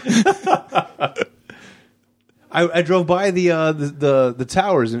 I drove by the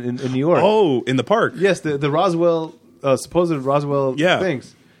towers in New York. Oh, in the park. Yes, the Roswell supposed Roswell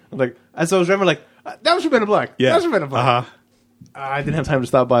things. I'm like, and so I was driving like that was from Men in Black. Yeah, that was from Men in Black. Uh-huh. I didn't have time to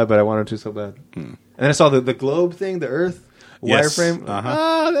stop by, but I wanted to so bad. And then I saw the globe thing, the Earth wireframe.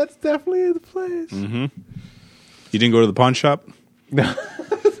 Uh-huh. That's definitely the place. Mm-hmm. You didn't go to the pawn shop? No.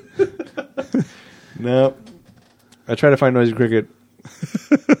 No. I tried to find Noisy Cricket.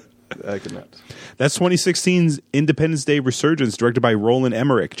 I could not. That's 2016's Independence Day Resurgence, directed by Roland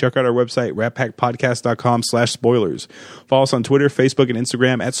Emmerich. Check out our website, ratpackpodcast.com/spoilers. Follow us on Twitter, Facebook, and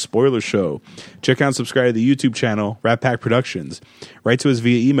Instagram at Spoilers Show. Check out and subscribe to the YouTube channel, Rat Pack Productions. Write to us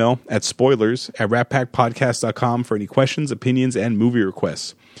via email at spoilers@ratpackpodcast.com for any questions, opinions, and movie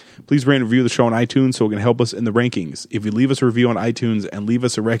requests. Please rate and review the show on iTunes so it can help us in the rankings. If you leave us a review on iTunes and leave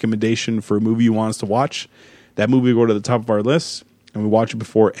us a recommendation for a movie you want us to watch, that movie will go to the top of our list, and we watch it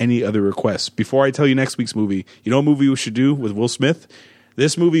before any other requests. Before I tell you next week's movie, you know what movie we should do with Will Smith?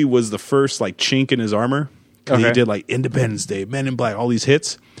 This movie was the first like chink in his armor. Okay. He did like Independence Day, Men in Black, all these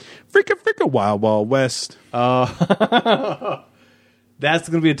hits. Fricka, Wild Wild West. That's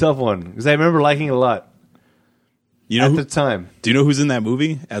going to be a tough one because I remember liking it a lot. You know at the time. Do you know who's in that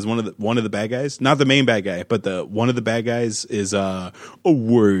movie as one of the bad guys? Not the main bad guy, but one of the bad guys is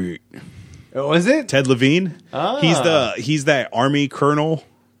wait. Oh, is it Ted Levine? He's that army colonel.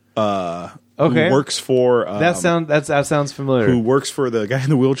 Who works for that sounds familiar. Who works for the guy in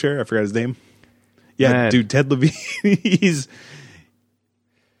the wheelchair? I forgot his name. Yeah, man. Dude, Ted Levine.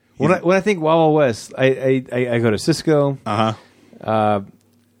 When I think Wild Wild West, I go to Cisco. Oh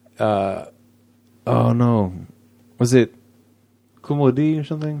no, was it Kumo D or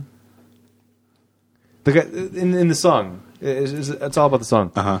something? The guy in the song. It's all about the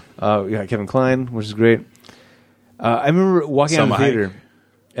song. Yeah, Kevin Kline, which is great. I remember walking out of the theater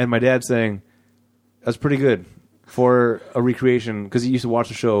and my dad saying, "That's pretty good for a recreation," because he used to watch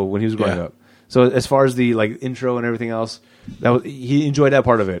the show when he was growing up. So as far as the like intro and everything else, he enjoyed that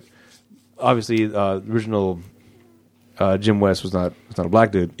part of it. Obviously, the original Jim West was not a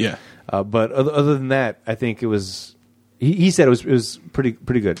black dude. Yeah, but other than that, I think it was. He said it was pretty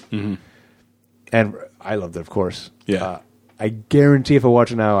good, and I loved it, of course. Yeah. I guarantee if I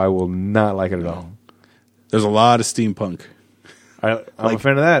watch it now, I will not like it at all. There's a lot of steampunk. I'm a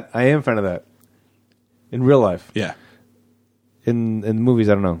fan of that. I am a fan of that. In real life. Yeah. In the movies,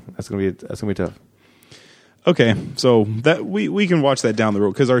 I don't know. That's gonna be tough. Okay, so that we can watch that down the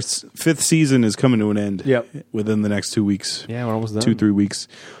road because our fifth season is coming to an end. Yep. Within the next 2 weeks. Yeah, we're almost done. 2-3 weeks.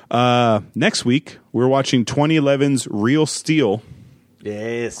 Next week we're watching 2011's Real Steel.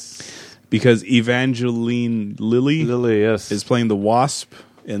 Yes. Because Evangeline Lilly yes, is playing the Wasp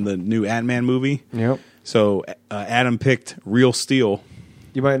in the new Ant-Man movie. Yep. So Adam picked Real Steel.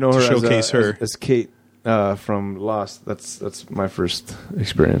 You might know her showcase her as Kate from Lost. That's my first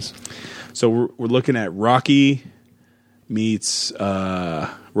experience. So we're looking at Rocky meets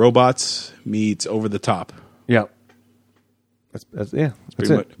Robots meets Over the Top. Yeah. That's it.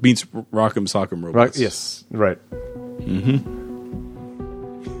 Meets Rock'em Sock'em Robots. Yes, right. Mm-hmm.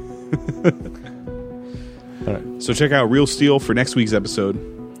 All right. So check out Real Steel for next week's episode.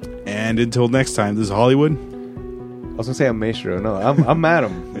 And until next time, this is Hollywood. I was gonna say I'm Maestro. No, I'm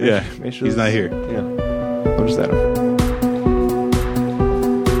Adam. Yeah, Maestro. he's not here. Yeah, I'm just Adam.